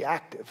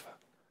reactive.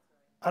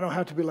 I don't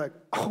have to be like,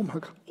 oh my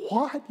God,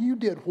 what? You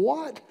did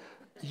what?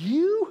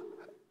 You?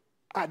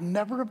 I'd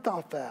never have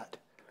thought that.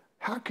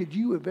 How could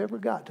you have ever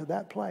got to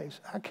that place?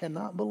 I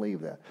cannot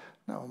believe that.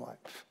 No, I'm like,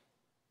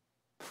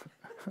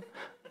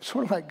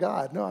 sort of like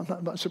God. No,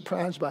 I'm not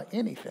surprised by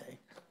anything.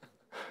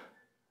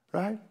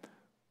 Right?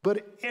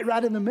 But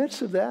right in the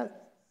midst of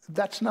that,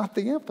 that's not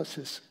the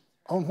emphasis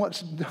on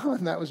what's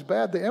done. That was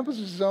bad. The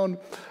emphasis is on,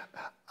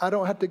 I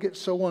don't have to get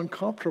so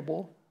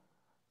uncomfortable.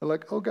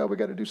 Like, oh God, we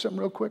got to do something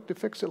real quick to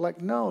fix it. Like,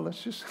 no,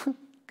 let's just,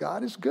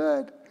 God is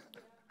good.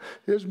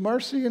 His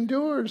mercy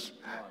endures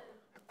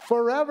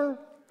forever.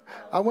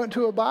 I went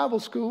to a Bible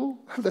school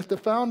that the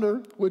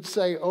founder would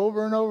say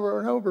over and over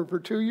and over for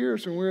 2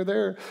 years when we were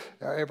there.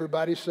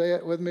 Everybody say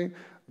it with me.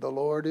 The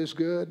Lord is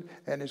good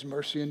and his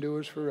mercy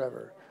endures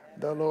forever.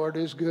 The Lord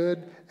is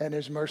good and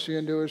his mercy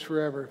endures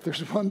forever. If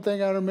there's one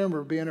thing I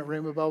remember being at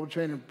Rainbow Bible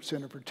Training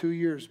Center for 2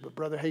 years, but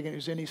Brother Hagin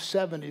was in his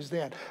 70s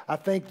then. I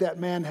think that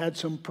man had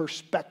some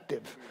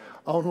perspective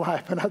on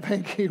life. And I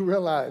think he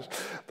realized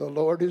the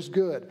Lord is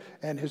good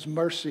and his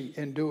mercy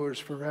endures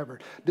forever.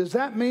 Does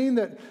that mean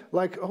that,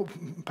 like, oh,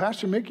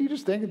 Pastor Mickey, you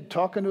just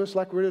talking to us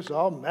like we're just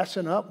all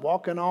messing up,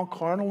 walking all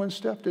carnal and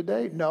stuff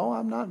today? No,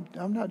 I'm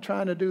not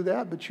trying to do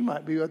that. But you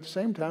might be at the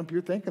same time, if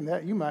you're thinking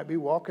that, you might be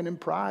walking in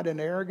pride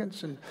and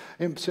arrogance and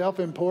in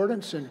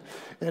self-importance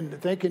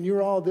and thinking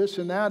you're all this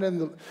and that.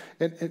 And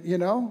you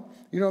know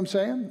what I'm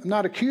saying? I'm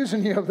not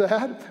accusing you of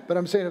that, but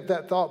I'm saying if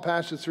that thought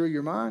passes through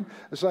your mind,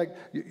 it's like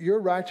your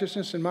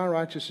righteousness and my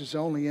righteousness is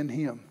only in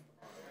him.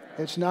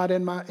 It's not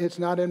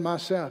in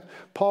myself.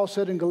 Paul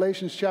said in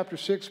Galatians chapter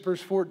 6,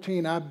 verse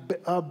 14, I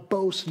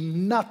boast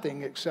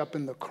nothing except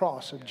in the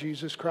cross of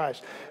Jesus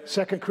Christ.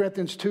 2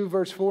 Corinthians 2,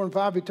 verse 4 and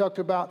 5, he talked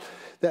about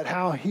that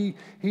how he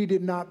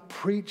did not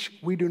preach,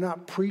 we do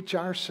not preach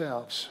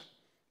ourselves,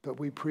 but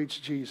we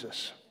preach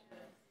Jesus.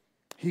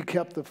 He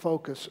kept the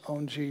focus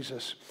on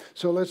Jesus.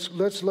 So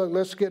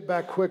let's get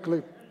back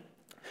quickly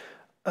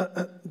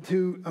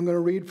I'm going to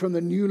read from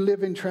the New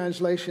Living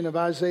Translation of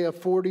Isaiah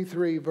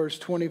 43, verse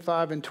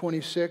 25 and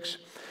 26.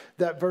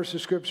 That verse of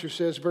Scripture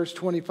says, verse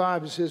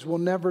 25, it says, we'll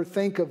never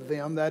think of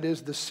them, that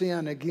is the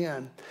sin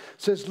again.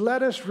 It says,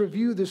 let us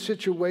review the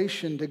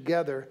situation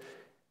together,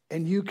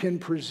 and you can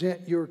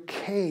present your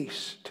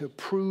case to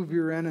prove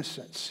your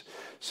innocence.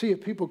 See,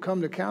 if people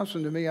come to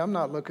counseling to me, I'm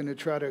not looking to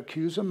try to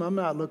accuse them. I'm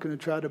not looking to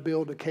try to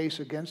build a case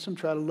against them,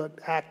 try to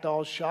act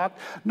all shocked.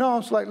 No,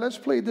 it's like, let's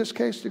plead this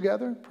case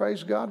together.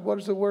 Praise God. What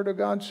does the Word of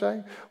God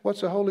say? What's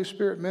the Holy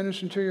Spirit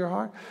ministering to your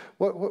heart?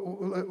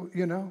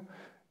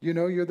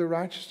 You're the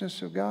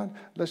righteousness of God.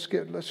 Let's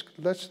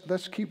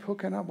keep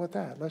hooking up with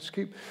that. Let's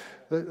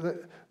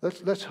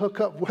hook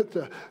up with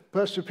the,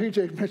 Pastor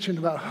PJ mentioned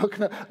about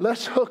hooking up.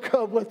 Let's hook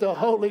up with the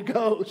Holy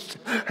Ghost.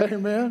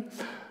 Amen.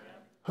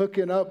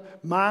 Hooking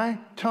up my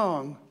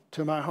tongue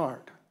to my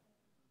heart.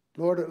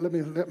 Lord,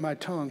 let my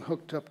tongue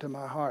hooked up to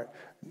my heart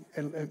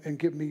and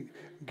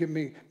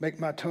make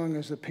my tongue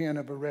as the pen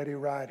of a ready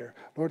writer.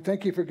 Lord,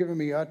 thank you for giving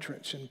me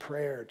utterance in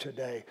prayer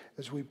today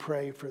as we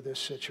pray for this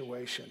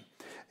situation.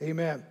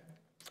 Amen.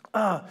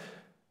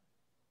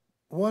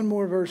 One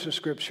more verse of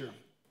Scripture.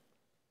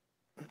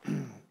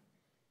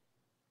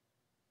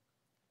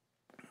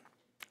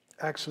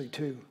 Actually,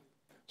 two.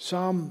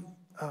 Psalm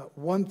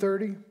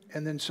 130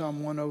 and then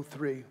Psalm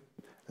 103. And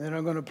then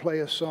I'm going to play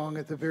a song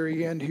at the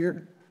very end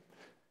here.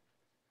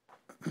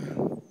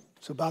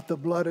 It's about the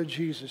blood of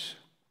Jesus.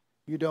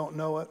 You don't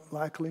know it,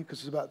 likely, because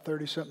it's about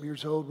 30-something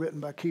years old, written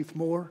by Keith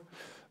Moore.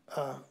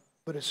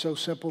 But it's so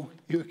simple,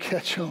 you'll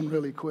catch on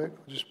really quick.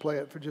 I'll just play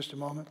it for just a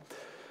moment.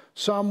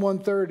 Psalm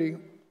 130,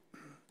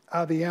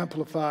 out of the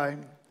Amplified,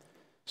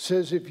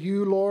 says, if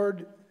you,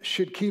 Lord,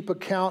 should keep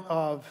account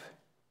of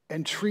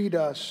and treat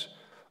us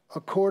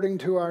according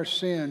to our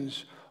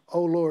sins,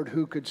 O Lord,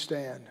 who could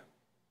stand?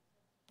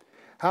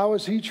 How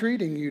is he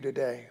treating you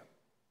today?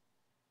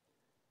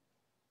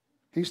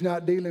 He's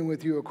not dealing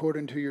with you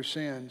according to your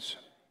sins.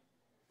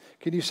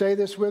 Can you say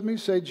this with me?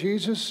 Say,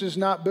 Jesus is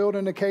not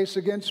building a case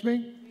against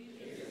me.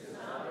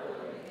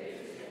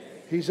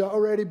 He's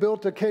already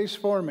built a case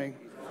for me.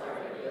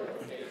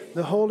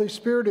 The Holy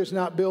Spirit is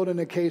not building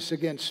a case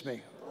against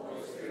me.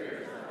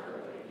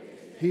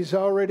 He's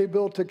already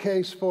built a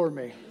case for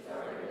me.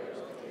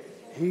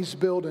 He's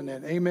building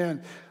it.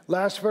 Amen.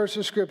 Last verse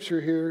of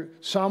Scripture here,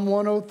 Psalm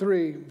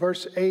 103,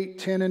 verse 8,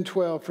 10, and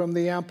 12 from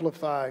the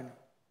Amplified.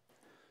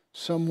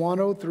 Psalm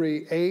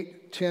 103,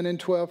 8, 10, and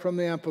 12 from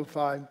the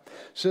Amplified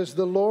says,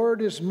 the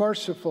Lord is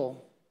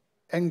merciful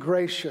and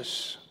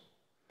gracious,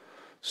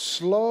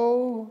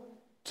 slow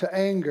to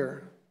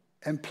anger,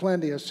 and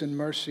plenteous in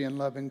mercy and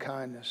loving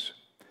kindness.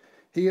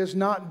 He has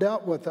not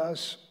dealt with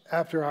us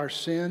after our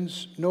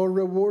sins, nor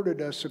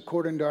rewarded us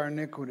according to our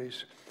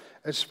iniquities.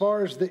 As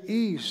far as the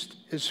east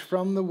is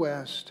from the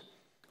west,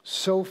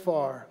 so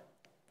far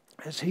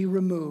as he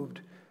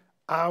removed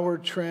our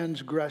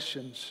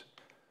transgressions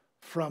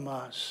from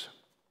us.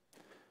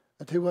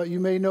 I tell you what, you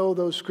may know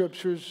those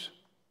scriptures,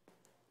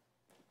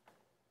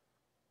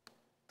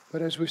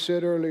 but as we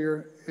said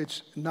earlier,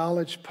 it's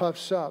knowledge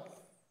puffs up.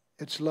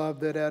 It's love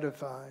that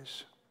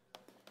edifies.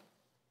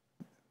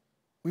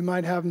 We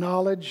might have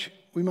knowledge.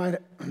 We might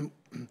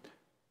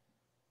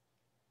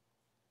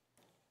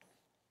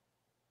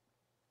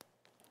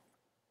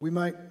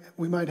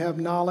have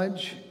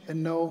knowledge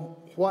and know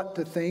what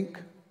to think,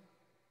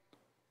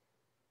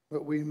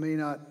 but we may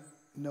not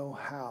know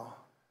how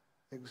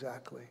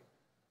exactly.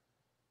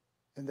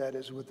 And that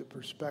is with the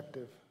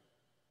perspective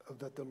of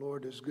that the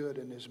Lord is good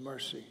and his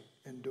mercy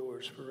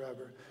endures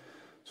forever.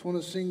 I just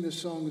want to sing this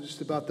song just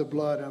about the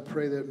blood. I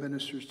pray that it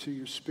ministers to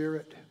your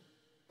spirit.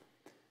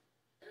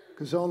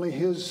 Because only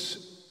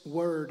his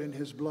word and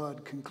his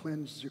blood can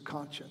cleanse your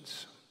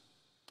conscience.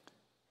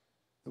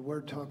 The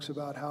word talks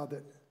about how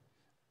that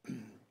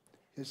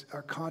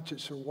our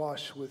conscience are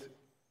washed with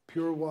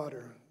pure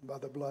water by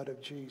the blood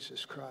of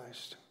Jesus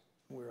Christ.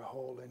 We're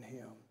whole in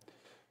him.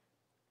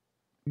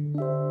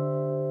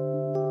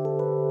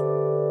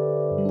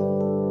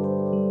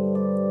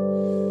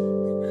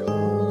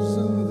 Because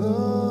of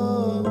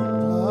the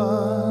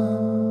blood,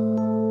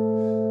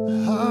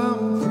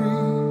 I'm free.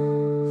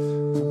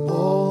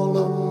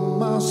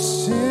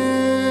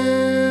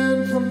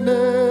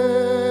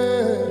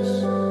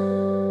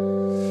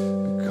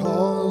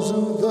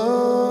 Because of the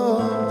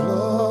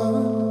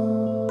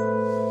blood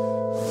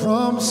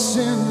from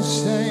sin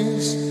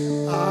stains,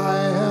 I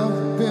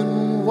have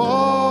been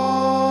washed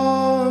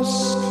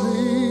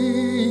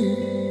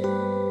clean.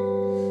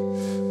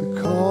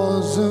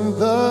 Because of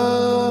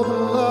the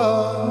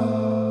blood,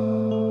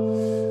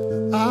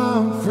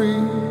 I'm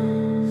free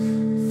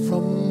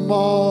from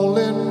all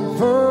infirmity.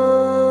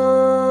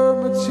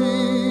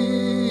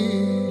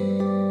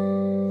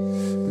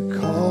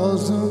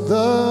 Because of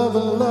the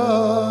blood,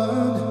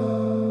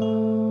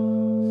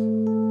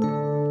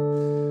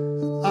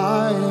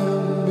 I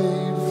am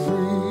made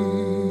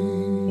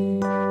free.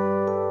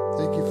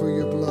 Thank you for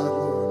your blood,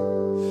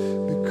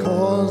 Lord.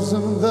 Because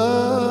of the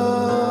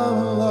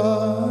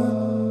blood,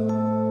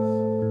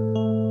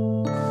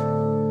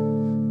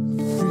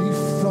 free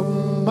from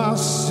my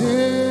sinfulness.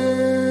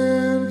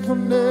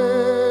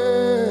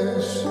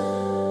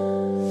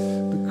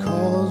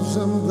 Because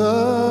of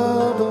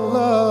the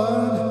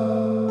blood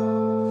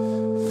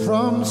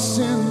from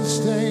sin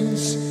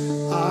stains,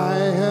 I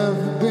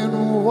have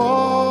been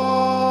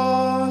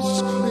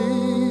washed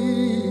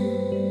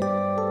clean.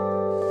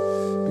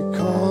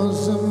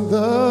 Because of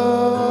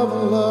the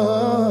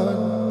blood,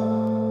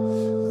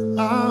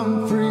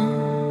 I'm free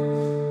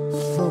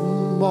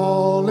from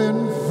all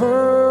infirmity.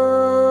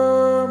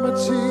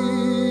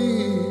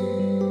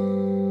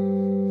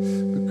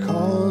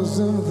 Because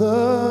of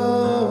the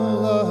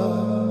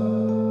blood,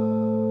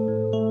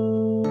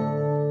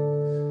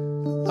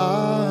 I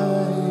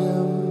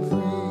am free.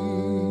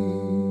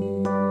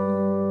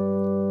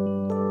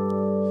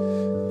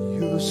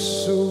 You're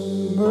so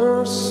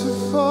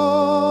merciful.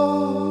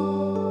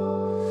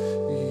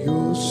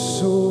 You're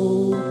so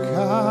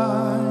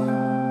kind,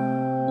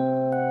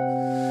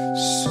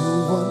 so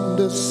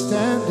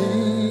understanding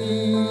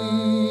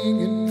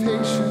and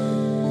patient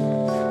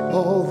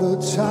all the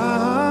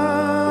time.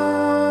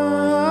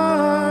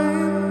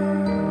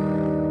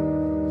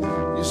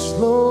 You're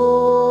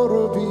slow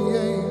to be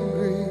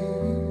angry,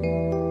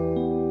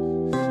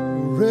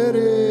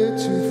 ready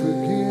to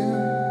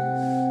forgive.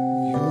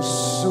 You're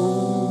so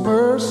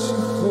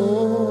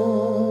merciful.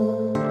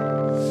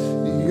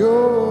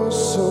 You're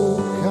so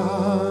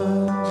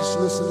kind. Just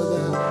listen to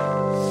that.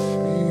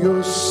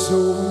 You're so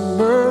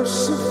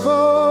merciful.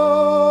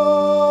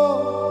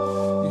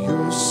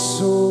 You're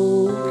so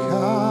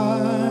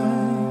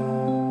kind.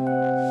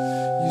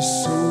 You're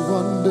so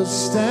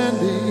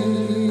understanding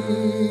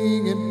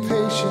and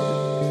patient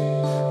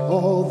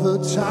all the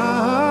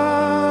time.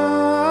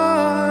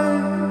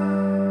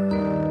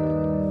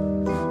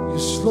 You're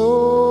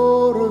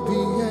slow to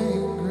be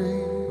angry,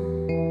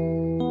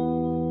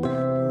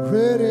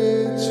 ready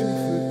to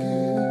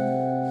forgive.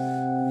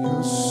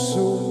 You're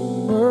so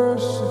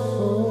merciful.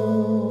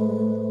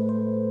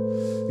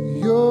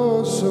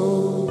 You're so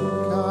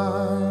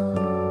kind.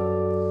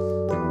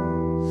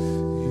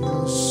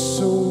 You're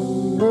so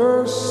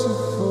merciful.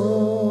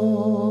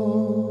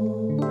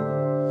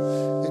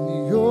 And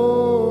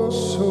you're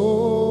so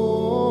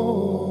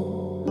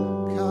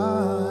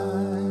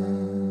kind.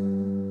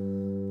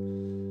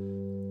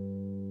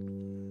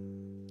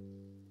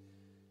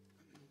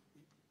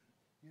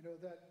 You know,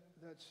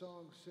 that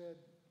song said,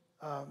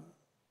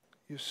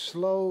 you're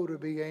slow to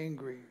be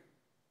angry,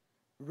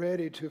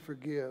 ready to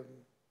forgive,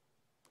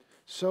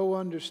 so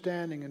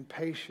understanding and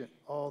patient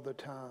all the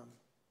time.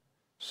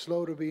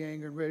 Slow to be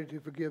angry and ready to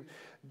forgive.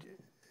 Do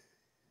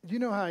you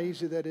know how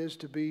easy that is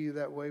to be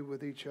that way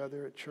with each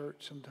other at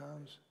church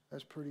sometimes?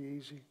 That's pretty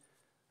easy.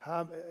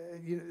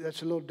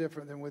 That's a little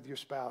different than with your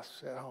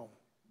spouse at home,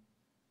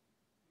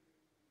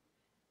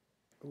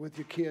 or with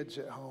your kids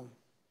at home,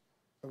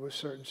 or with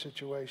certain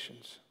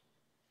situations.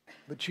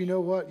 But you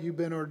know what? You've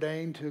been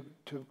ordained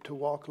to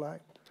walk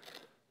like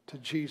to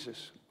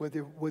Jesus, with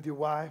your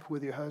wife,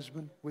 with your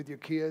husband, with your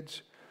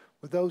kids,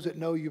 with those that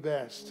know you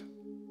best.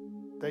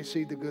 They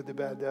see the good, the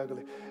bad, the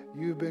ugly.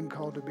 You've been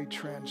called to be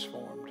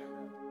transformed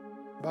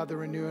by the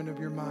renewing of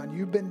your mind.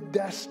 You've been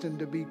destined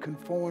to be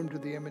conformed to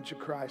the image of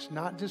Christ,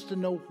 not just to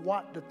know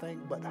what to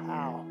think, but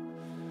how.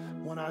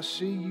 When I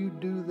see you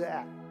do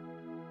that,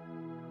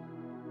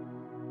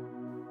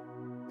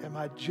 am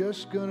I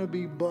just going to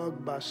be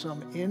bugged by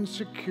some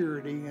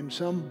insecurity and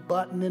some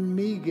button in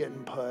me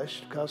getting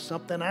pushed because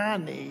something I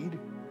need?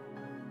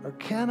 Or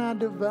can I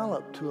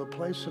develop to a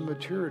place of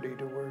maturity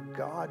to where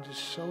God is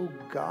so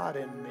God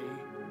in me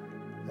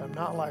that I'm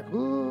not like,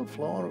 ooh,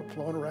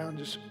 flowing around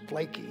just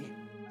flaky,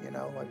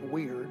 like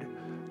weird.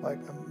 Like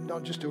I'm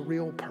not just a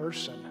real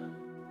person,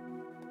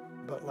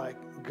 but like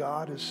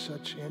God is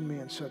such in me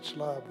and such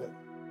love that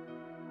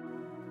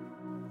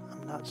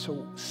I'm not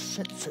so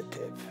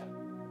sensitive.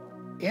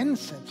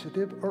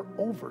 Insensitive or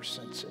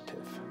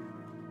oversensitive.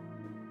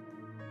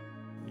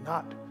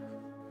 Not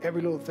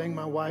every little thing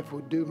my wife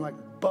would do like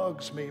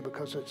bugs me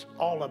because it's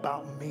all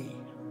about me.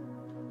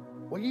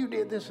 Well, you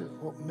did this.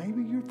 Well,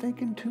 maybe you're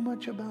thinking too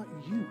much about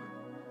you.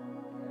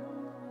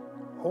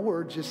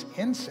 Or just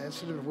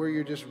insensitive where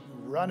you're just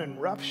running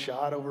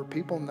roughshod over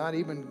people not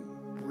even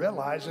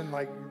realizing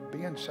like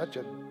being such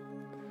a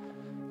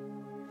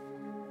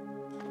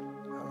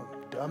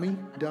Dummy?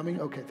 Dummy?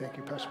 Okay, thank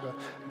you, Pastor Bill.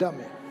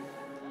 Dummy.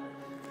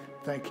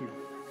 Thank you.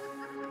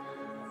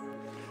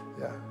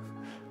 Yeah.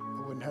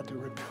 I wouldn't have to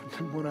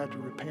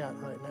repent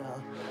right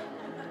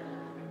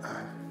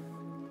now.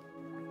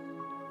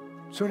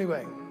 So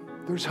anyway,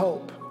 there's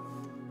hope.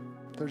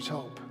 There's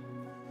hope.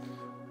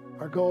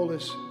 Our goal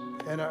is,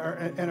 and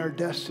our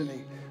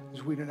destiny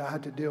is we do not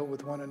have to deal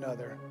with one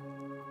another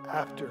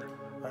after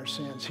our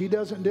sins. He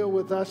doesn't deal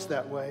with us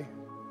that way.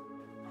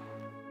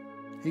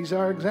 He's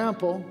our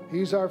example.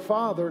 He's our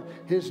Father.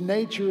 His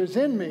nature is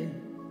in me.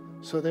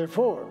 So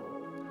therefore,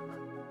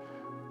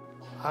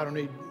 I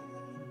need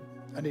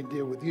to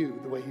deal with you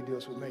the way he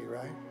deals with me,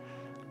 right?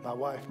 My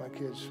wife, my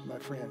kids, my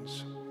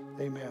friends.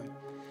 Amen.